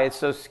 that's why it's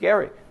so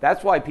scary.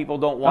 That's why people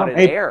don't want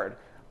it aired.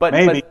 But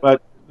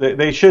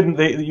They shouldn't.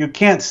 You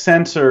can't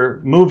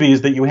censor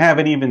movies that you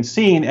haven't even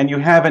seen, and you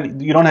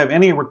don't have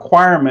any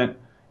requirement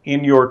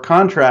in your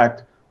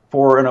contract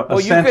for a well,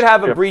 you could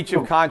have a censorship. breach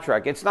of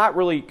contract. It's not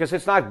really, because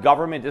it's not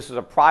government. This is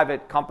a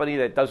private company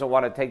that doesn't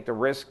want to take the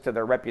risk to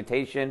their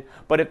reputation.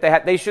 But if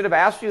they should have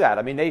asked you that.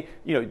 I mean,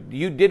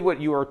 you did what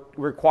you were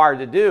required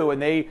to do,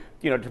 and they,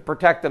 to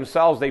protect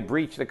themselves, they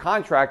breached the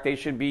contract. They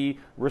should be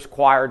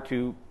required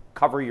to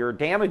cover your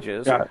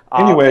damages.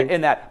 Anyway,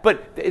 in that.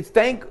 But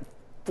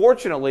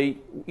fortunately,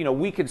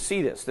 we can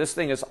see this. This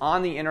thing is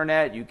on the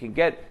internet.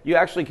 You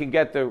actually can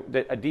get a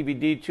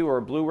DVD too, or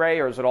a Blu-ray,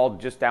 or is it all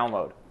just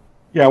download?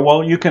 Yeah,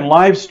 well, you can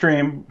live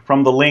stream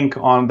from the link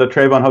on the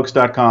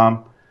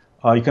TrayvonHoax.com.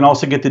 You can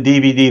also get the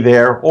DVD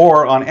there,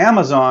 or on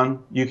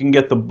Amazon, you can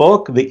get the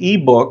book, the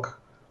ebook,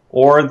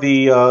 or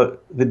the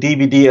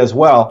DVD as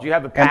well. Do you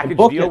have a package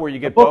deal where you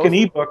get book both? and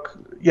ebook?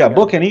 Yeah,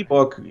 book and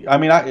ebook. I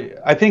mean,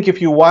 I think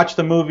if you watch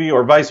the movie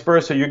or vice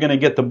versa, you're going to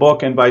get the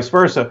book and vice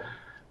versa,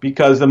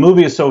 because the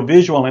movie is so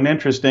visual and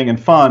interesting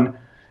and fun,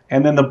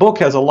 and then the book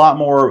has a lot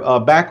more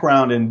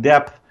background and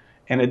depth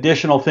and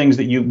additional things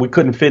that we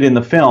couldn't fit in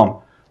the film.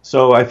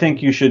 So I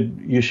think you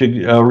should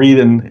read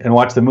and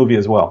watch the movie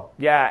as well.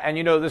 Yeah, and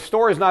the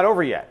story is not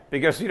over yet,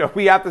 because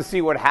we have to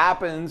see what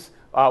happens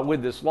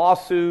with this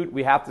lawsuit.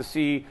 We have to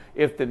see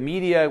if the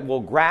media will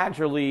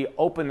gradually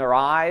open their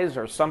eyes,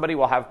 or somebody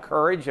will have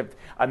courage, if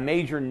a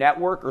major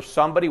network or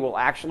somebody will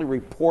actually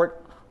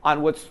report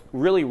on what's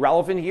really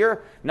relevant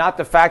here. Not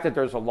the fact that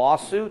there's a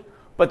lawsuit,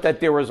 but that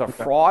there was a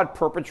fraud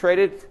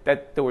perpetrated,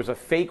 that there was a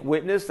fake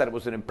witness, that it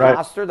was an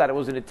imposter, that it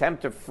was an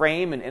attempt to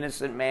frame an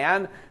innocent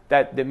man,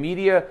 that the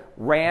media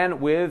ran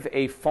with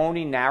a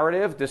phony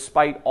narrative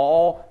despite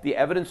all the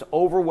evidence,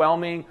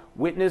 overwhelming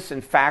witness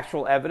and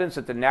factual evidence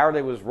that the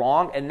narrative was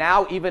wrong. And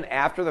now, even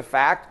after the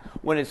fact,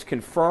 when it's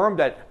confirmed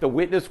that the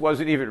witness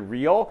wasn't even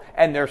real,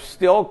 and they're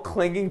still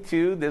clinging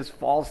to this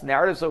false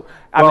narrative. So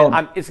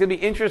it's going to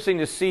be interesting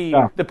to see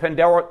the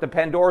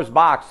Pandora's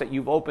box that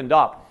you've opened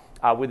up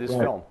with this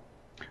film.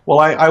 Well,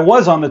 I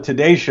was on the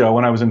Today Show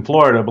when I was in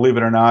Florida, believe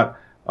it or not.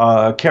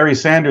 Kerry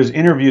Sanders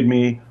interviewed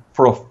me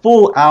for a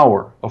full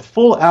hour,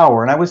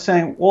 and I was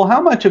saying, well,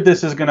 how much of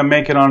this is going to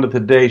make it onto the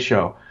Today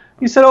Show?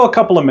 He said, a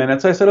couple of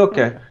minutes. I said,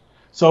 okay.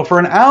 So for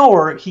an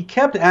hour, he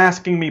kept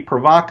asking me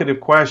provocative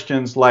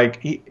questions,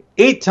 like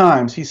 8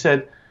 times. He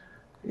said,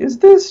 is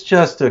this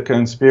just a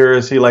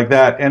conspiracy, like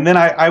that? And then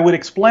I would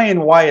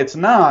explain why it's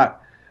not.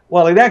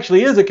 Well, it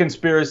actually is a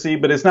conspiracy,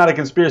 but it's not a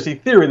conspiracy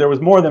theory. There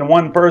was more than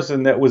one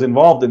person that was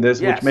involved in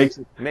this, which makes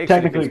it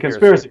technically a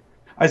conspiracy.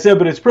 I said,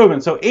 but it's proven.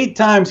 So 8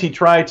 times he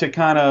tried to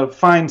kind of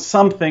find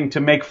something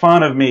to make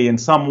fun of me in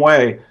some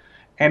way.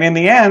 And in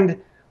the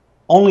end,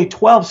 only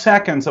 12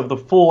 seconds of the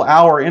full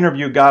hour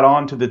interview got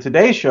on to the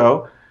Today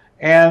Show.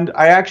 And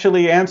I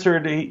actually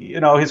answered,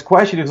 his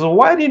question. He goes, well,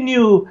 why didn't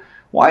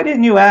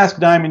you ask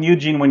Diamond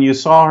Eugene when you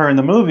saw her in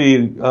the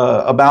movie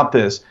about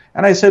this?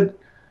 And I said,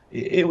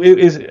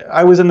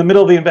 I was in the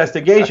middle of the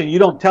investigation. You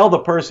don't tell the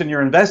person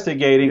you're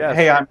investigating,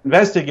 hey, I'm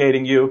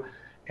investigating you.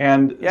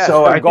 And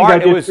so I think I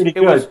did pretty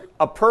good. It was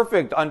a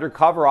perfect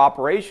undercover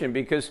operation,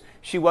 because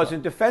she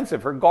wasn't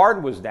defensive. Her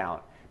guard was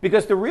down.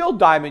 Because the real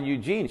Diamond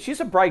Eugene,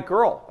 she's a bright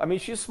girl. I mean,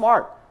 she's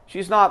smart.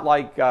 She's not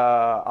like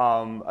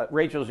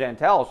Rachel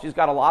Jantel. She's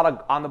got a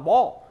lot on the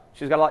ball.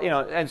 She's got a lot,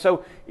 and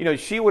so,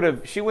 she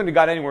wouldn't have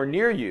got anywhere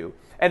near you.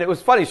 And it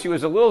was funny. She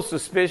was a little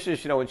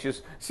suspicious, when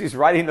she's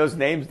writing those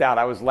names down.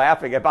 I was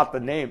laughing about the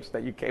names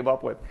that you came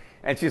up with,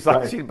 and she's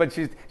like,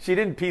 she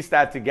didn't piece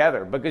that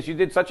together, because you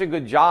did such a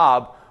good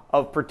job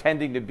of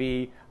pretending to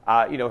be,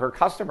 her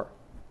customer.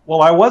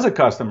 Well, I was a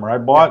customer. I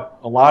bought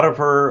a lot of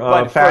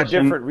her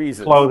fashion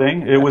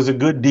clothing. It was a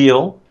good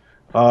deal.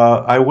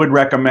 I would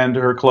recommend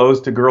her clothes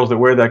to girls that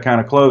wear that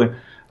kind of clothing.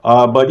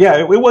 But yeah,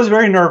 it was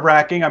very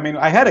nerve-wracking. I mean,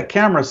 I had a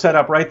camera set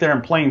up right there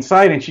in plain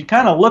sight, and she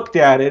kind of looked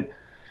at it.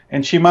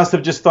 And she must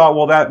have just thought,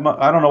 well,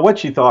 I don't know what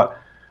she thought.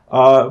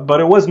 But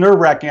it was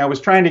nerve-wracking. I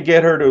was trying to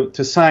get her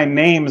to sign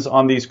names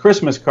on these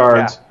Christmas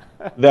cards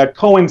that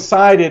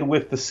coincided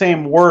with the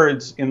same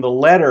words in the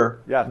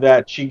letter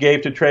that she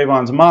gave to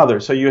Trayvon's mother.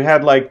 So you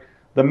had, like,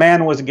 the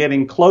man was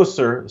getting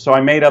closer, so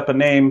I made up a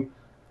name,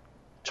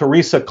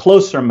 Teresa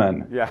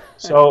Closerman. Yeah.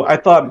 So I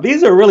thought,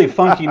 these are really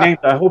funky names.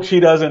 I hope she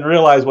doesn't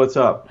realize what's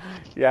up.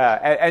 Yeah,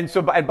 and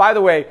by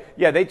the way,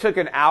 they took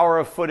an hour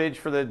of footage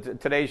for the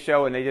Today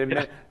Show, and they did a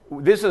minute.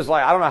 This is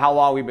like, I don't know how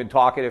long we've been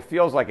talking. It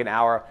feels like an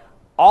hour.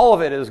 All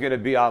of it is going to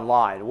be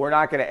online. We're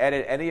not going to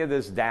edit any of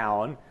this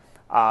down.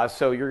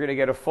 So you're going to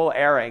get a full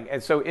airing.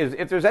 And so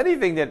if there's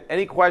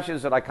any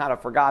questions that I kind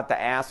of forgot to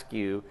ask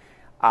you,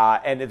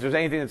 and if there's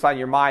anything that's on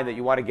your mind that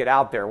you want to get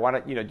out there, why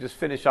don't just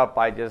finish up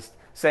by just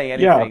saying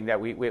anything that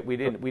we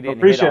didn't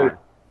hit on.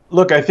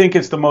 Look, I think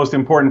it's the most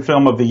important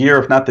film of the year,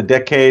 if not the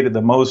decade,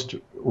 the most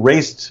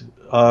race-based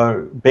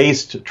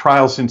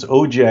trial since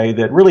OJ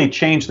that really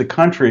changed the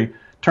country.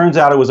 Turns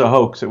out it was a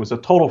hoax. It was a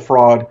total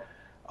fraud.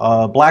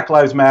 Black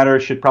Lives Matter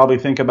should probably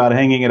think about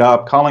hanging it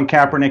up. Colin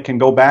Kaepernick can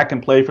go back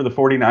and play for the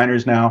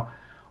 49ers now.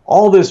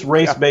 All this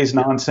race-based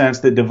nonsense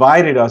that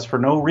divided us for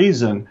no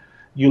reason,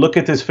 you look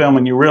at this film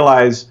and you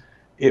realize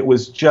It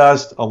was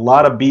just a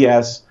lot of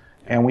BS,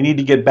 and we need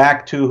to get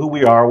back to who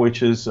we are,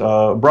 which is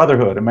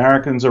brotherhood.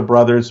 Americans are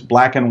brothers,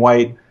 black and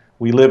white.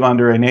 We live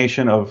under a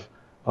nation of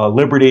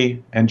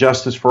liberty and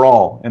justice for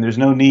all, and there's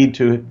no need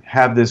to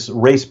have this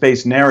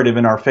race-based narrative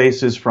in our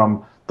faces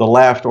from the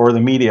left or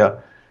the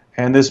media.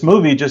 And this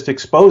movie just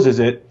exposes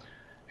it.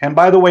 And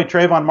by the way,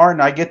 Trayvon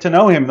Martin, I get to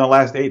know him in the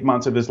last 8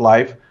 months of his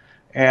life,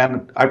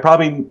 and I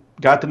probably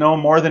got to know him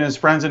more than his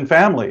friends and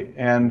family.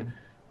 And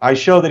I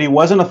show that he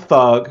wasn't a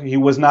thug. He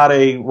was not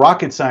a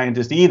rocket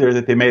scientist either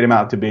that they made him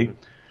out to be.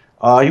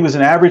 He was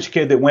an average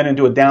kid that went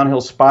into a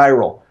downhill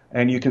spiral,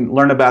 and you can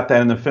learn about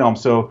that in the film.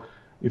 So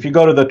if you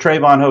go to the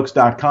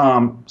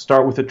TrayvonHoax.com,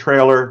 start with the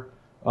trailer,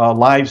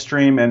 live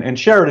stream, and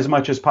share it as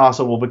much as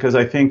possible, because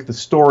I think the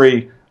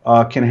story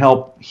can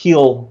help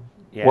heal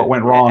what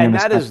went wrong. And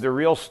that is the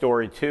real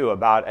story, too,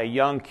 about a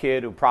young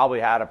kid who probably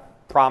had a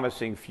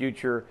promising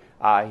future.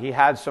 He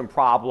had some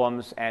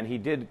problems, and he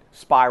did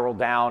spiral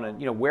down.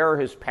 And, where are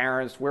his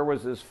parents? Where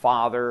was his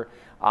father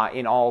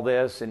in all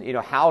this? And,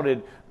 how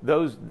did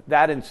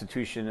that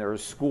institution or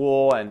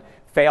school and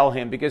fail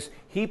him? Because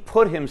he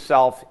put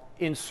himself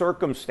in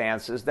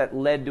circumstances that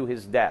led to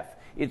his death.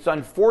 It's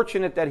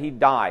unfortunate that he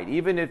died,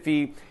 even if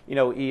he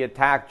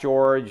attacked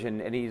George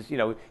and he's,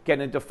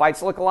 getting into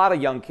fights. Look, a lot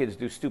of young kids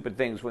do stupid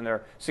things when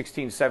they're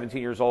 16,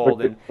 17 years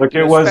old. But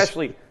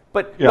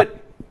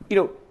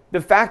the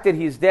fact that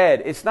he's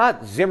dead, it's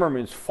not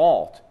Zimmerman's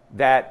fault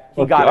that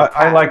he got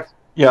attacked.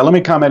 Let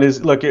me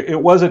comment. Look,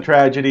 it was a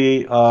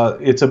tragedy.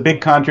 It's a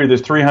big country.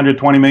 There's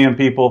 320 million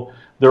people.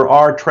 There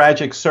are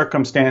tragic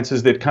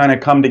circumstances that kind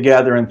of come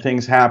together and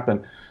things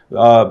happen.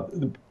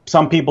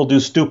 Some people do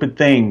stupid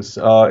things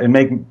and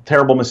make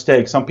terrible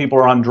mistakes. Some people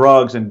are on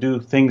drugs and do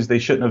things they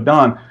shouldn't have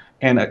done.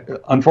 And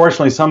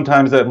unfortunately,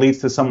 sometimes that leads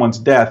to someone's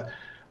death.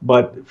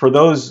 But for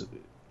those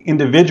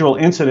individual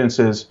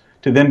incidences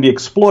to then be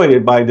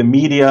exploited by the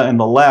media and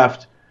the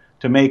left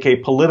to make a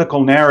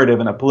political narrative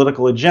and a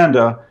political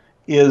agenda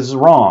is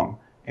wrong.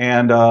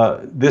 And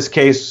this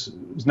case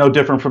is no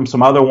different from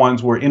some other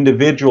ones where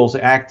individuals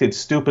acted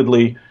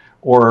stupidly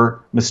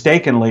or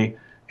mistakenly,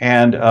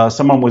 and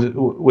someone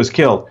was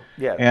killed.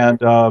 Yeah. And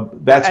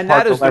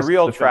that is the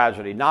real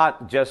tragedy,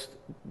 not just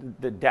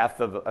the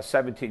death of a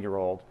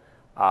 17-year-old,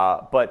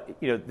 but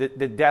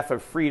the death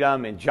of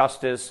freedom and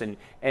justice, and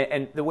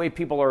the way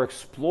people are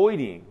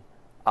exploiting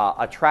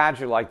a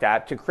tragedy like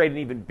that to create an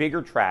even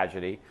bigger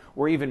tragedy,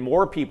 where even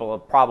more people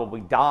have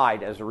probably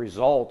died as a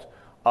result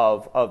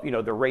of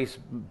the race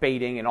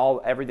baiting and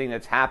everything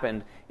that's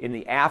happened in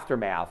the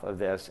aftermath of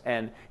this.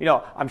 And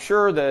I'm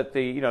sure that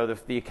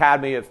the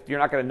Academy, if you're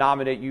not going to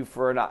nominate you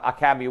for an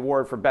Academy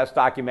Award for Best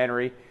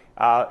Documentary,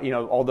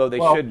 although they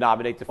should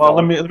nominate the film.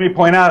 Well, let me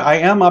point out, I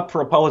am up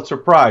for a Pulitzer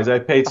Prize. I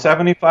paid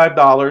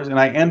 $75 and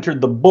I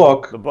entered the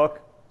book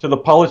to the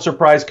Pulitzer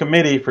Prize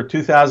Committee for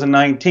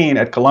 2019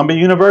 at Columbia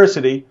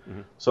University.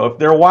 Mm-hmm. So if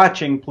they're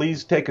watching,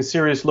 please take a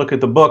serious look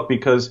at the book,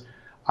 because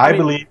I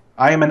believe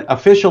I am an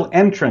official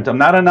entrant. I'm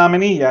not a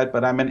nominee yet,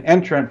 but I'm an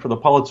entrant for the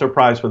Pulitzer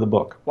Prize for the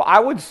book. Well, I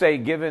would say,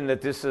 given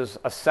that this is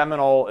a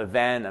seminal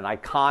event, an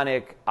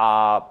iconic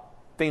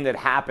thing that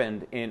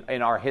happened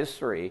in our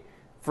history,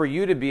 for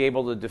you to be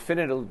able to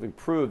definitively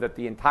prove that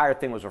the entire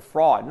thing was a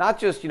fraud. Not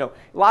just, a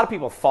lot of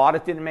people thought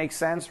it didn't make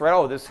sense, right?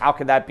 Oh, how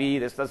could that be?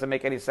 This doesn't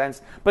make any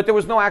sense. But there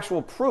was no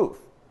actual proof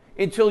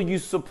until you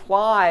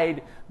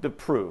supplied the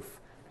proof.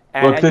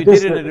 And you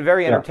did it in a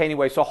very entertaining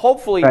way. So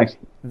hopefully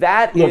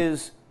that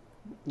is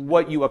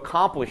what you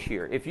accomplish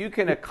here. If you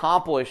can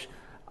accomplish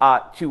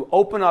to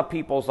open up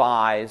people's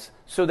eyes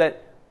so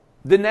that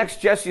the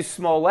next Jesse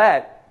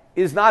Smollett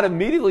is not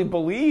immediately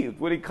believed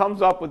when he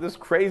comes up with this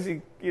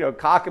crazy,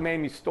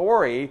 cockamamie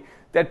story,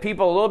 that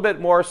people are a little bit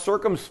more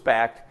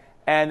circumspect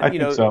and,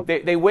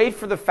 they wait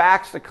for the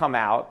facts to come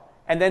out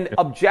and then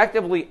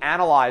objectively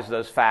analyze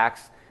those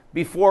facts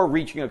before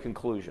reaching a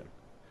conclusion.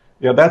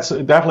 Yeah, that's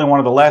definitely one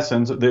of the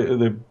lessons.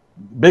 The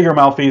bigger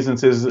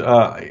malfeasance is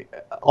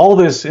all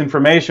this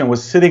information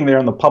was sitting there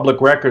in the public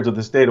records of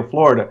the state of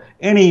Florida.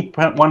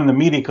 Anyone in the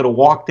media could have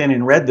walked in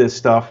and read this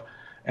stuff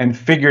and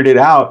figured it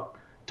out.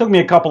 Took me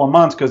a couple of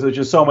months because there's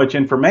just so much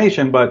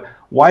information, but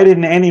why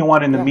didn't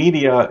anyone in the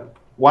media,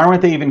 why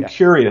weren't they even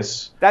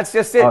curious? That's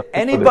just it.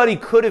 Anybody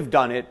could have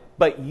done it,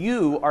 but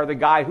you are the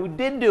guy who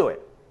did do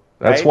it.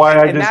 That's why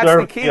I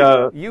deserve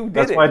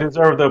I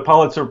deserve the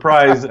Pulitzer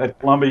Prize at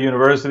Columbia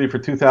University for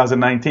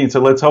 2019. So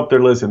let's hope they're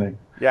listening.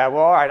 Yeah,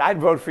 well, all right. I'd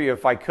vote for you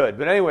if I could.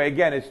 But anyway,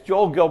 again, it's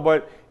Joel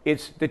Gilbert.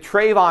 It's the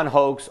Trayvon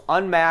hoax,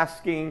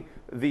 unmasking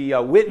the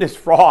witness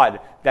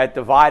fraud that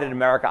divided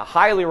America. I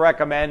highly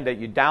recommend that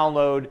you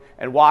download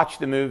and watch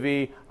the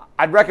movie.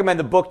 I'd recommend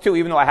the book too,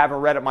 even though I haven't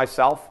read it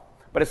myself.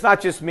 But it's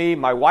not just me.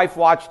 My wife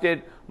watched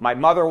it. My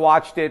mother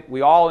watched it.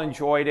 We all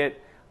enjoyed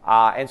it.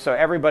 And so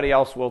everybody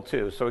else will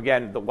too. So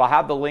again, we'll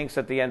have the links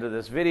at the end of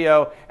this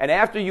video. And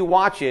after you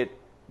watch it,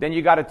 then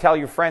you got to tell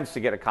your friends to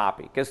get a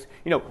copy. Because,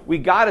 we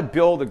got to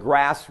build the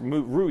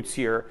grassroots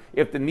here.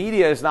 If the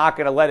media is not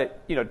going to let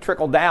it,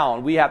 trickle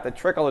down, we have to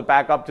trickle it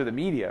back up to the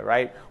media,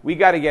 right? We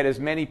got to get as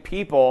many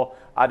people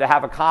to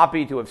have a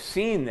copy, to have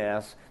seen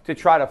this,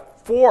 to try to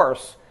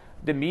force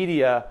the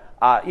media,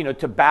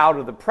 to bow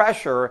to the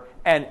pressure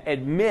and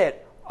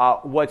admit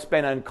what's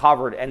been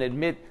uncovered and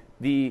admit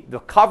the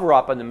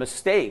cover-up and the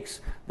mistakes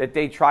that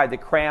they tried to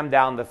cram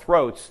down the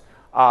throats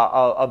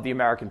of the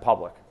American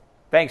public.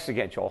 Thanks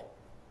again, Joel.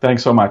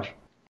 Thanks so much.